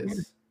probably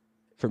is.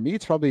 For me,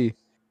 it's probably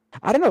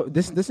I don't know.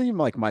 This isn't even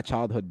like my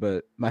childhood,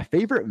 but my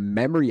favorite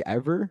memory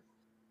ever,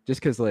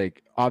 just because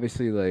like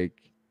obviously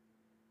like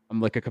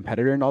I'm like a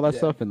competitor and all that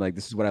stuff, and like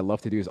this is what I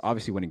love to do is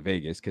obviously winning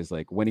Vegas because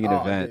like winning an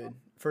event. Dude.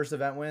 First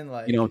event win,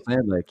 like you know what I'm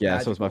saying? Like yeah,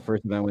 so it's my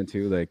first event win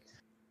too.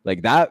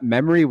 Like that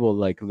memory will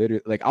like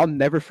literally like I'll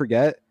never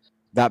forget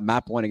that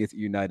map one against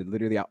United.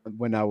 Literally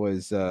when I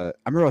was I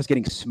remember I was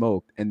getting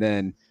smoked and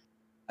then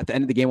at the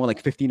end of the game I won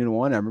like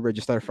 15-1. I remember I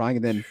just started frying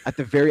and then at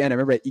the very end I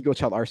remember at Ego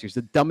Child RC, it was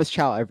the dumbest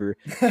child ever.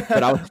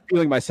 But I was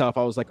feeling myself.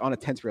 I was like on a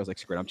 10th where I was like,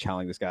 screw it, I'm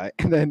challenging this guy.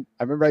 And then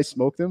I remember I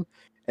smoked him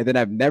And then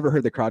I've never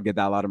heard the crowd get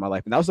that loud in my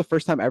life. And that was the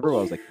first time ever where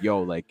I was like,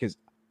 yo, like, because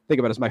think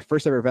about it, it's my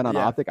first ever event on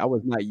Optic. I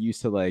was not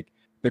used to like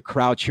the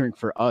crowd cheering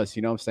for us.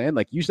 You know what I'm saying?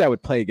 Like usually I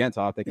would play against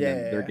Optic and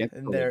then they're against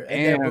and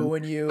they're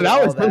booing you. So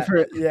that was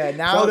different. Yeah,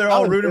 now they're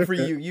all rooting for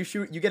you.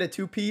 You get a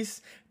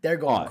 2-piece, they're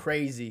going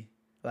crazy.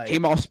 Like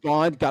came off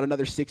spawned, got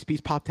another 6-piece,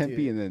 pop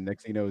 10p, and then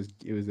next thing you know,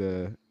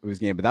 it was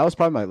game. But that was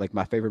probably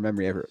my favorite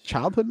memory ever.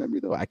 Childhood memory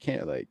though, I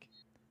can't like.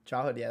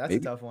 Childhood, yeah, that's a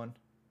tough one.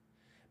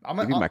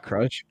 Maybe my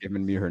crush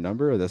giving me her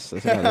number. That's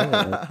I'm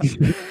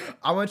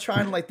gonna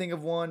try and like think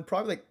of one.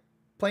 Probably like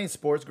playing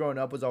sports growing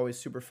up was always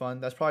super fun.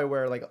 That's probably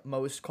where like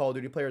most Call of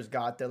Duty players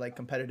got their like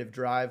competitive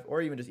drive,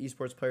 or even just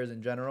esports players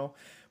in general.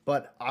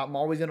 But I'm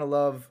always gonna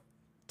love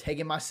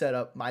taking my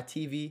setup, my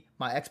TV,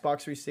 my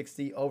Xbox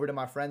 360 over to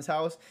my friend's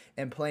house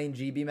and playing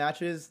GB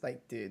matches.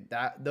 Like, dude,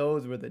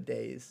 those were the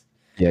days.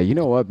 Yeah, you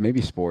know what?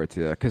 Maybe sports,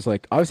 yeah. Because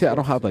like obviously I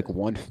don't have like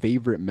one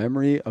favorite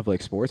memory of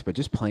like sports, but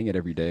just playing it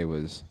every day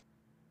was,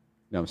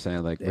 you know what I'm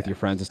saying? Like with your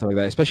friends and stuff like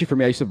that. Especially for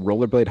me, I used to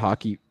rollerblade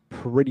hockey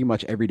pretty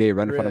much every day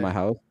right in front of my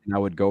house. And I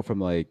would go from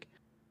like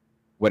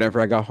whenever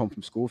I got home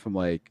from school from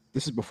like,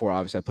 this is before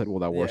obviously I played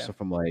World at War. So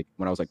from like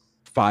when I was like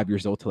 5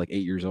 years old to like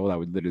 8 years old, I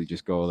would literally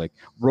just go like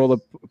put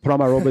on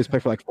my rollerblades, play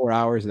for like 4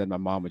 hours. And then my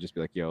mom would just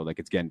be like, yo, like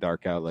it's getting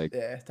dark out. Like,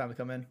 yeah, it's time to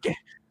come in.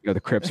 You know, the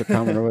Crips are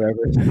coming or whatever.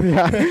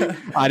 Yeah.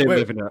 I didn't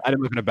live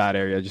in a bad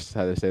area. I just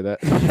had to say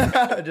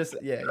that. Just,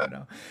 you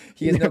know,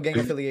 he has no gang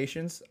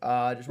affiliations. Just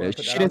want to put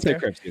that she didn't say there.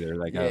 Crips either.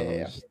 Like,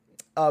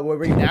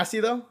 were you nasty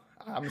though?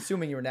 I'm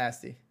assuming you were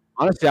nasty.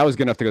 Honestly, I was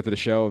good enough to go to the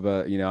show,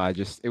 but you know,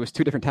 it was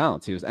two different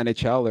talents. He was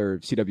NHL or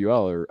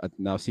CWL or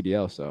now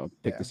CDL. So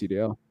pick the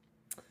CDL.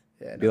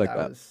 Yeah, no,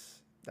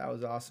 that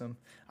was awesome.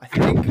 I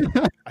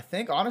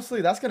think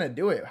honestly that's gonna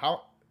do it.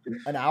 How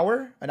an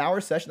hour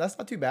session? That's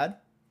not too bad.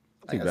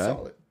 That's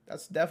solid.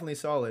 That's definitely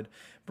solid.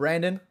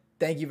 Brandon,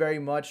 thank you very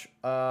much.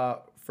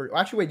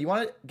 Actually, wait. Do you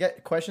want to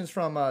get questions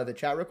from the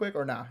chat real quick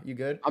or nah? You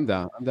good? I'm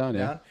down.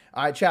 Yeah.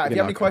 All right, chat. If you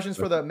have any questions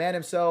for the man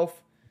himself,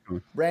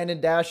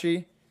 Brandon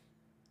Dashy,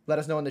 let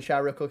us know in the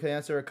chat real quick.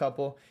 Answer a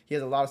couple. He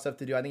has a lot of stuff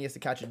to do. I think he has to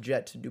catch a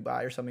jet to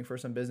Dubai or something for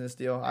some business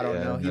deal. I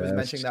don't know. He was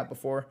mentioning that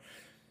before.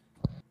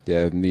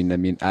 Yeah, I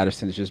mean,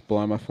 Addison is just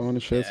blowing my phone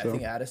and shit. Yeah, I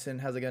think Addison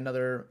has like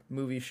another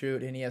movie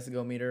shoot and he has to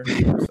go meet her.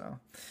 So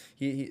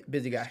he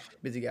busy guy.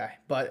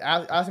 But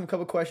ask him a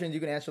couple questions. You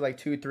can answer like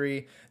 2,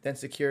 3. Then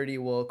security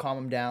will calm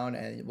him down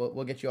and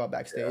we'll get you all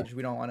backstage. Yeah.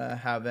 We don't want to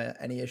have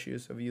any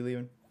issues of you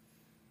leaving.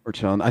 We're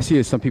chilling. I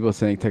see some people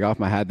saying take off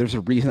my hat. There's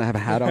a reason I have a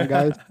hat on,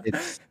 guys.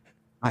 It's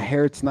my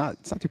hair. It's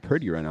not too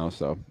pretty right now,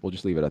 so we'll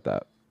just leave it at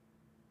that.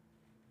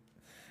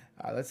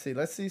 Let's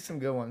see some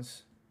good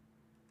ones.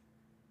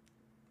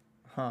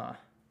 Huh.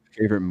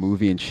 Favorite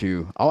movie and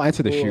shoe? I'll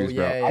answer the shoes,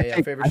 bro. Yeah.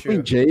 Favorite shoe.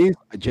 I think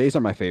J's are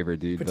my favorite,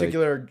 dude.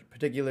 Particular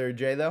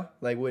J though,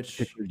 like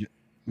which?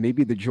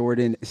 Maybe the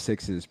Jordan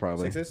 6s,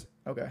 probably. 6s?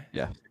 Okay.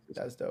 Yeah.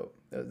 That's dope.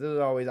 Those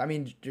are always. I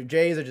mean,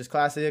 J's are just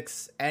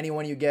classics.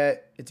 Anyone you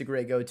get, it's a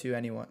great go-to.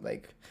 Anyone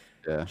like.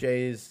 Yeah.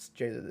 J's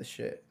are the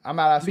shit. I'm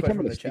not asking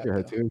questions from the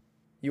chat. Too.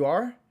 You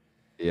are?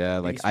 Yeah,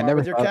 like I never.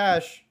 With your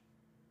cash.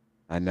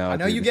 I know. I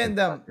know you getting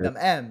them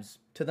M's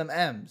to them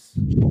M's.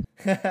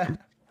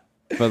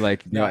 But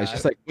like, you know, it's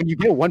just like when you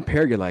get one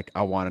pair, you're like,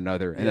 I want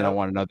another, and then I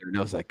want another, and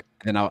I was like,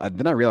 then I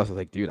realized I was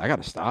like, dude, I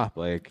gotta stop.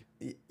 Like,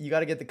 you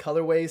gotta get the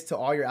colorways to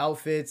all your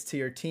outfits, to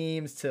your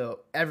teams, to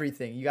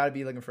everything. You gotta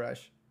be looking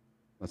fresh.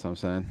 That's what I'm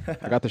saying.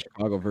 I got the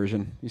Chicago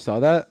version. You saw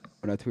that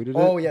when I tweeted it?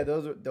 Oh yeah,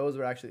 those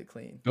were actually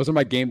clean. Those are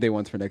my game day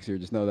ones for next year.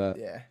 Just know that.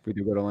 Yeah. If we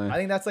do go to LAN. I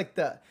think that's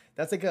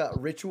like a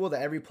ritual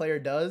that every player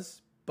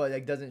does, but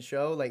like doesn't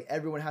show. Like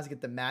everyone has to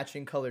get the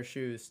matching color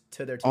shoes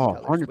to their team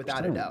colors,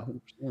 without a doubt.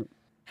 100%.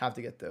 Have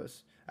to get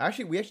those.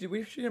 We actually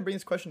didn't bring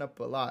this question up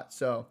a lot.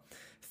 So,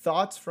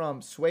 thoughts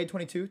from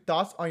Sway22.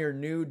 Thoughts on your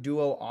new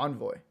duo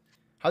Envoy.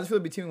 How does it feel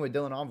to be teaming with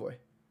Dylan Envoy?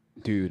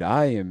 Dude,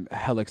 I am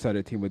hella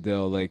excited to team with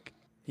Dill. Like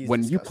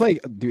when you play,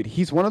 dude,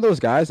 he's one of those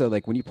guys that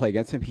like when you play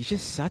against him, he's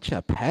just such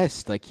a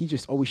pest. Like he's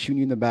just always shooting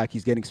you in the back.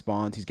 He's getting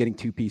spawns. He's getting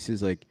 2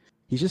 pieces. Like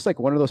he's just like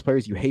one of those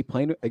players you hate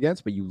playing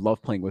against, but you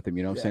love playing with him.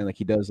 You know what I'm saying? Like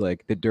he does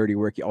like the dirty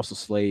work. He also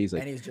slays.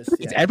 Like and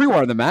he's everywhere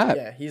on the map.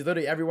 Yeah, he's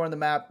literally everywhere on the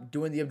map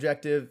doing the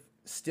objective.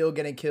 Still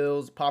getting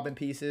kills, popping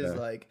pieces.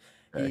 Like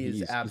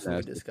he's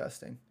absolutely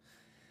disgusting.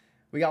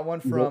 We got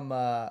one from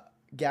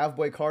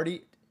Gavboy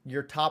Cardi.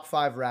 Your top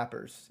 5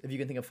 rappers, if you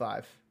can think of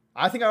 5.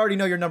 I think I already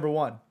know your number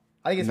 1.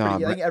 I think I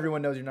think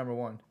everyone knows your number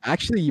 1.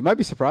 Actually, you might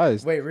be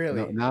surprised. Wait,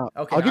 really? No.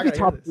 Okay, I'll give you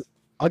top.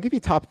 I'll give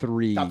you top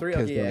 3. Top 3.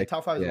 Okay, yeah.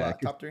 Top 5 is a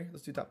lot. Top 3.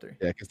 Let's do top 3.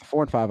 Yeah, because the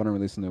 4 and 5 I don't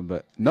really listen to them,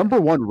 but number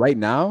 1 right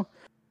now.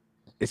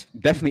 It's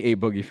definitely A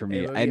Boogie for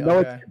me. I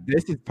know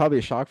this is probably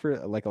a shock for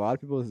like a lot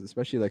of people,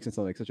 especially like since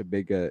I'm like such a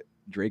big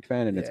Drake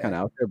fan and it's kind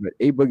of out there. But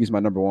A Boogie's my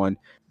number 1,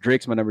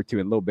 Drake's my number 2,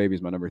 and Lil Baby's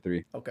my number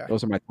 3. Okay,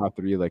 those are my top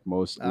 3 like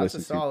most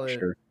listened to. For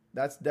sure.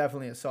 That's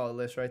definitely a solid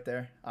list right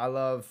there. I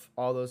love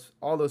all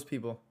those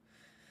people.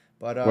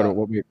 But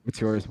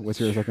what's yours? What's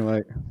yours looking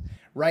like?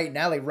 Right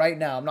now,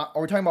 I'm not.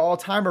 Are we talking about all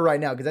time or right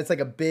now? Because that's like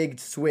a big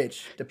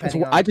switch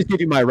depending. I just give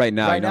you my right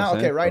now. Right now,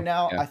 okay. Right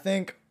now, I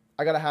think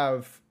I gotta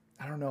have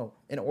I don't know,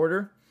 in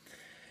order.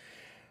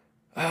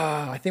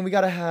 I think we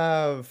gotta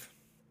have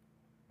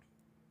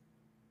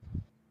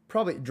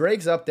probably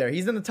Drake's up there.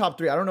 He's in the top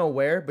 3. I don't know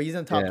where, but he's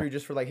in the top 3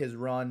 just for like his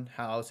run,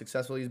 how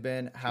successful he's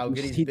been, how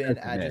good he's been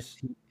at just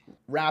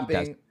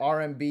rapping,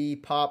 R&B,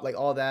 pop, like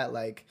all that.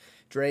 Like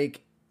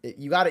Drake,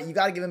 you gotta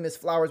give him his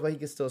flowers, but he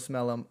can still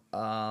smell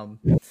them.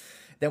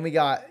 Then we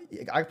gotta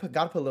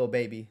put Lil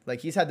Baby.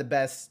 Like he's had the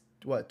best.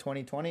 What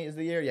 2020 is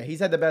the year? Yeah, he's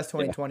had the best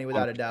 2020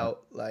 without a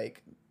doubt.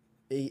 Like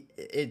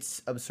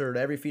it's absurd.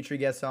 Every feature he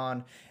gets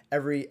on,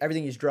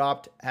 everything he's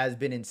dropped has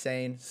been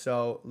insane.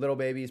 So Lil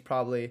Baby is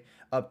probably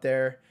up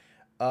there.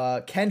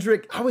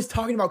 Kendrick, I was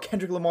talking about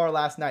Kendrick Lamar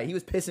last night. He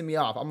was pissing me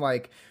off. I'm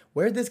like,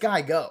 where'd this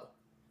guy go?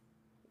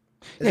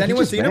 Has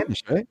anyone seen him?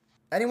 Right?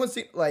 Anyone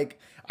seen, like,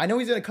 I know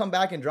he's going to come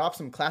back and drop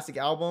some classic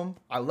album.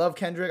 I love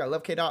Kendrick. I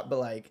love K-Dot, but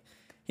like,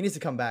 he needs to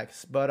come back.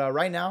 But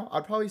right now,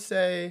 I'd probably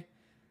say,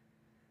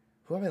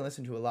 who have I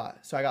listened to a lot?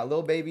 So I got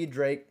Lil Baby,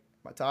 Drake,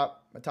 my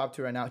top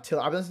 2 right now. I've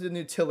been listening to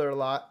New Tiller a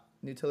lot.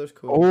 New Tiller's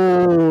cool.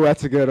 Oh,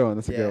 that's a good one.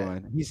 That's a good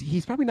one.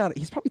 He's probably not.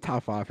 He's probably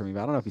top 5 for me,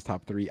 but I don't know if he's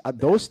top 3.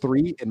 Those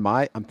 3 in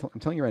my. I'm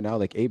telling you right now,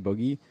 like A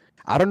Boogie.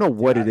 I don't know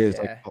what it is.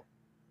 Like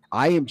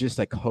I am just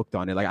like hooked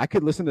on it. Like I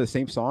could listen to the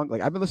same song.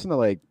 Like I've been listening to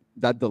like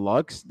that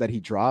deluxe that he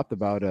dropped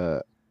about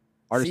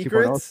Artist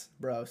Secrets,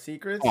 bro.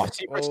 Secrets. Oh,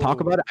 Secrets.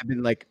 Talk about it. I've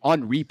been like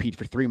on repeat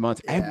for 3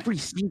 months every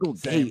single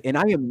day, and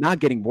I am not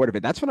getting bored of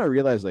it. That's when I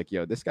realized, like,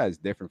 yo, this guy's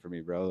different for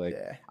me, bro. Like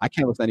I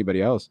can't listen to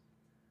anybody else.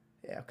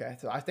 Yeah, okay.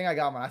 So I think I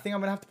got one. I think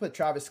I'm gonna have to put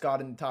Travis Scott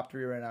in the top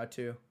 3 right now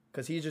too,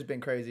 because he's just been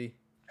crazy.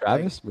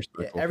 Travis,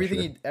 like,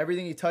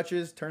 everything he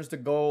touches turns to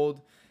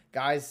gold.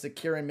 Guys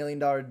securing $1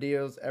 million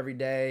deals every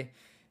day.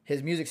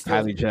 His music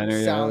still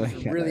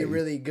sounds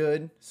really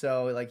good.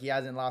 So like he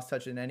hasn't lost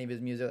touch in any of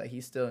his music. Like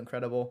he's still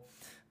incredible.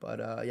 But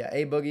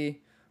A Boogie,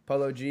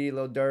 Polo G,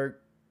 Lil Durk,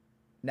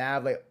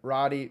 Nav, like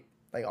Roddy,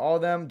 like all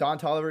of them, Don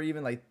Toliver,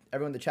 even like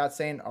everyone in the chat's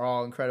saying are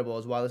all incredible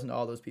as well. I listen to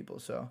all those people,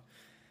 so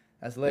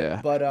that's lit.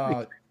 Yeah. But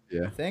I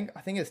think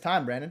it's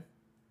time, Brandon.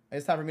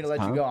 It's time for me to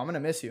let you go. I'm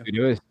gonna miss you.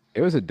 Dude,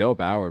 it was a dope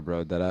hour,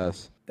 bro.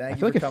 Deadass. Thank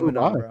you for coming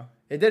on, bro.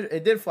 It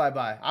did fly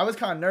by. I was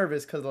kind of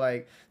nervous because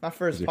like my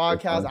first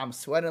podcast, I'm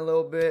sweating a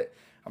little bit.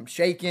 I'm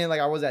shaking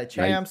like I was at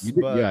Champs.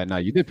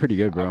 You did pretty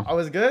good, bro. I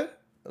was good.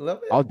 A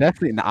little bit. I'm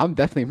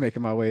definitely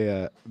making my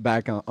way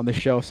back on the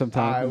show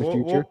sometime in the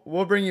future.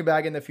 We'll bring you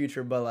back in the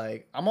future, but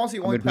like I'm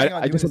also planning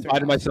on. I just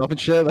invited myself and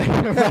shit. Like,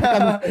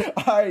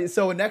 all right,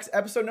 so next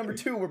episode number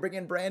 2, we're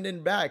bringing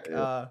Brandon back.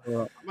 I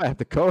might have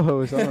to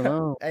co-host. I don't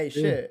know. Hey,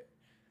 shit.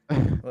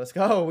 Let's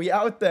go. We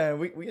out then.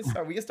 We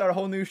can start a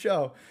whole new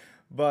show.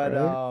 But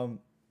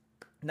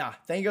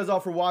thank you guys all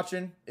for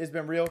watching. It's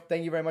been real.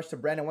 Thank you very much to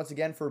Brandon once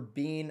again for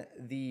being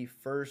the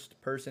first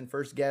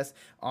guest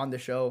on the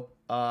show.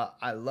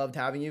 I loved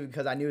having you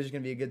because I knew it was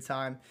going to be a good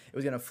time. It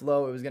was going to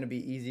flow. It was going to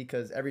be easy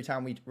because every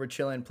time we're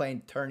chilling,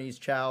 playing tourneys,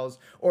 chows,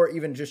 or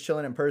even just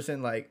chilling in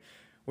person, like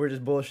we're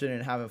just bullshitting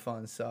and having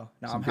fun. So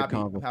I'm happy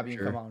you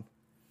can come on.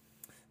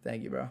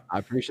 Thank you, bro. I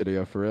appreciate it,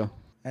 yo, for real.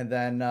 And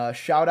then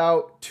shout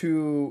out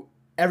to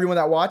everyone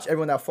that watched,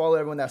 everyone that followed,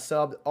 everyone that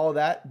subbed, all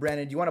that.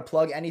 Brandon, do you want to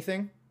plug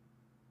anything?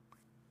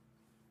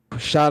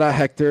 Shout out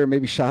Hector,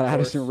 maybe shout out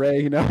Addison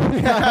Ray, you know.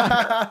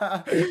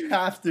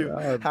 have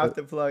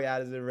to plug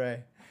Addison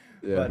Ray.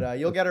 Yeah, but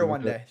you'll get her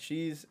one day.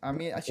 She's a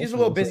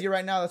little busy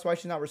right now. That's why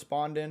she's not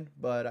responding.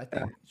 But I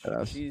think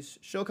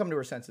she'll come to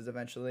her senses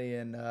eventually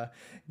and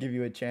give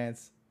you a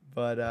chance.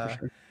 But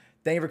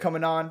thank you for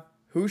coming on.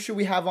 Who should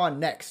we have on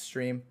next,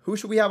 stream? Who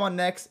should we have on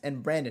next?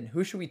 And Brandon,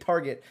 who should we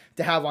target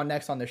to have on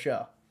next on the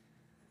show?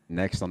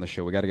 Next on the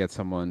show, we got to get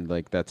someone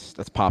like that's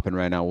popping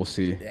right now. We'll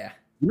see. Yeah.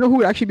 You know who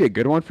would actually be a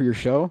good one for your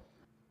show?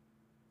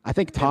 I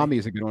think Tommy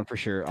is a good one for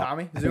sure.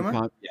 Tommy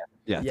Zuma?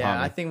 Yeah, Tommy.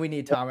 I think we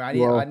need Tommy.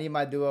 I need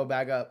my duo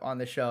back up on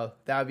the show.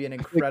 That would be an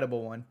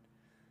incredible one.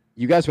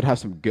 You guys would have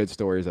some good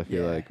stories, I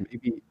feel like.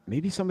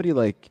 Maybe somebody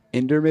like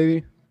Inder,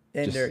 maybe?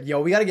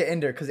 Yo, we got to get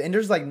Inder because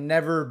Inder's like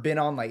never been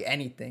on like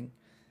anything.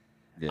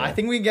 Yeah. I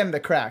think we can get him to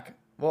crack.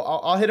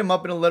 Well, I'll hit him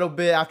up in a little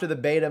bit after the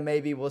beta.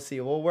 Maybe we'll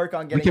see. We'll work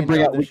on getting him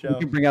on the show. We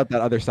can bring out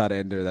that other side of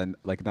Ender that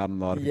like not a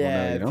lot of people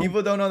know. You know?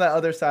 People don't know that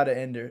other side of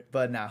Ender,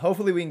 but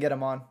hopefully we can get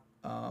him on.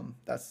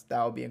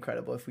 That would be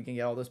incredible if we can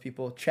get all those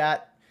people.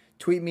 Chat,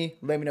 tweet me,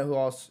 let me know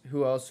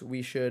who else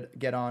we should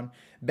get on.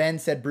 Ben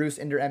said Bruce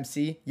Ender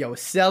MC. Yo,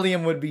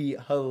 Celium would be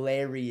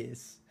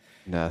hilarious.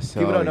 No,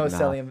 people don't know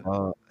Celium.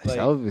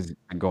 Celium has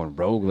been going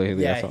rogue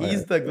lately. Yeah,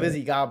 he's the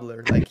glizzy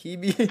gobbler. Like he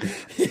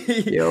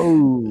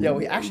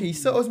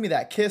still owes me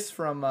that kiss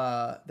from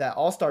that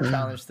All-Star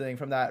Challenge thing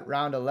from that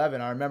round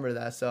 11. I remember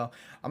that. So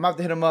I'm gonna have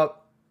to hit him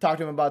up, talk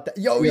to him about that.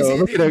 He's the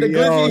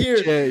glizzy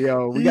here.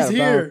 Shit, he's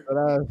here.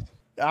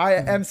 I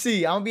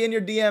MC. I'm gonna be in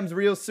your DMs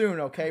real soon,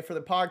 okay, for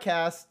the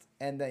podcast,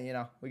 and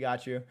then we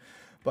got you.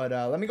 But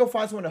let me go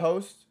find someone to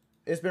host.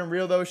 It's been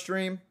real though,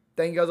 stream.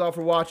 Thank you guys all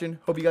for watching.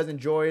 Hope you guys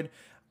enjoyed.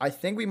 I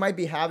think we might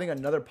be having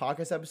another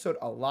podcast episode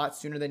a lot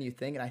sooner than you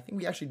think, and I think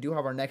we actually do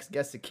have our next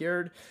guest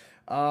secured.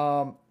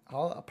 I'll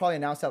probably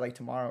announce that like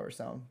tomorrow or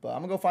something. But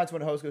I'm gonna go find someone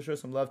to host, go show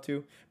some love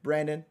to.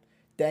 Brandon,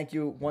 thank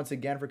you once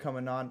again for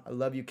coming on. I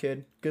love you,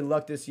 kid. Good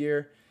luck this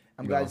year.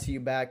 I'm glad to see you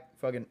back.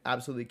 Fucking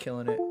absolutely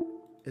killing it.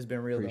 It's been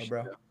real, though,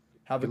 bro.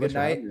 Have a good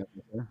night.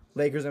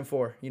 Lakers in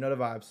 4. You know the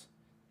vibes.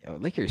 Yo,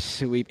 Lakers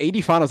sweep.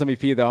 80 Finals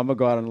MVP, though. I'm going to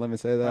go out on a limb and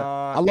say that.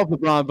 I love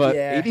LeBron, but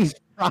 80's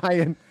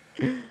frying.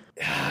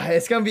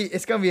 It's gonna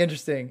be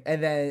interesting,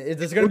 and then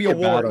there's gonna be a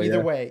war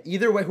either way.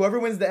 Either way, whoever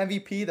wins the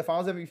MVP, the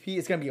Finals MVP,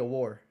 it's gonna be a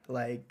war.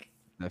 Like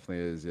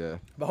definitely is, yeah.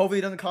 But hopefully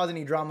it doesn't cause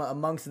any drama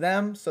amongst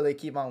them, so they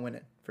keep on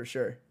winning for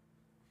sure.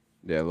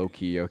 Yeah, low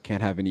key, yo,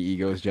 can't have any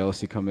egos,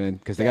 jealousy come in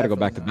because they got to go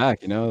back to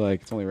back. You know,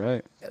 like it's only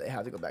right. Yeah, they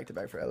have to go back to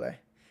back for LA.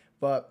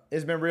 But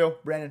it's been real.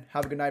 Brandon,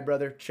 have a good night,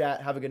 brother.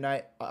 Chat, have a good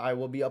night. I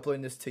will be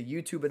uploading this to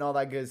YouTube and all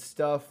that good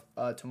stuff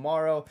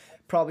tomorrow.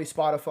 Probably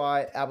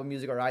Spotify, Apple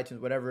Music, or iTunes,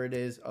 whatever it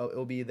is.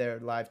 It'll be there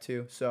live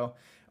too. So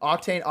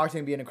Octane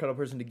will be an incredible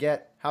person to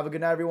get. Have a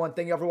good night, everyone.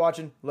 Thank you all for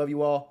watching. Love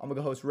you all. I'm going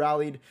to go host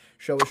Rallied.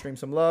 Show us stream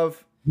some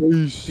love.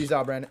 Peace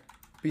out, Brandon.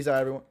 Peace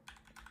out, everyone.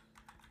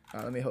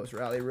 Let me host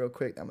Rally real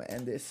quick. I'm going to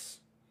end this.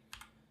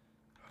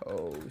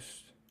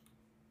 Host.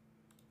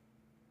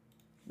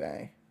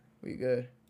 Bang. We good.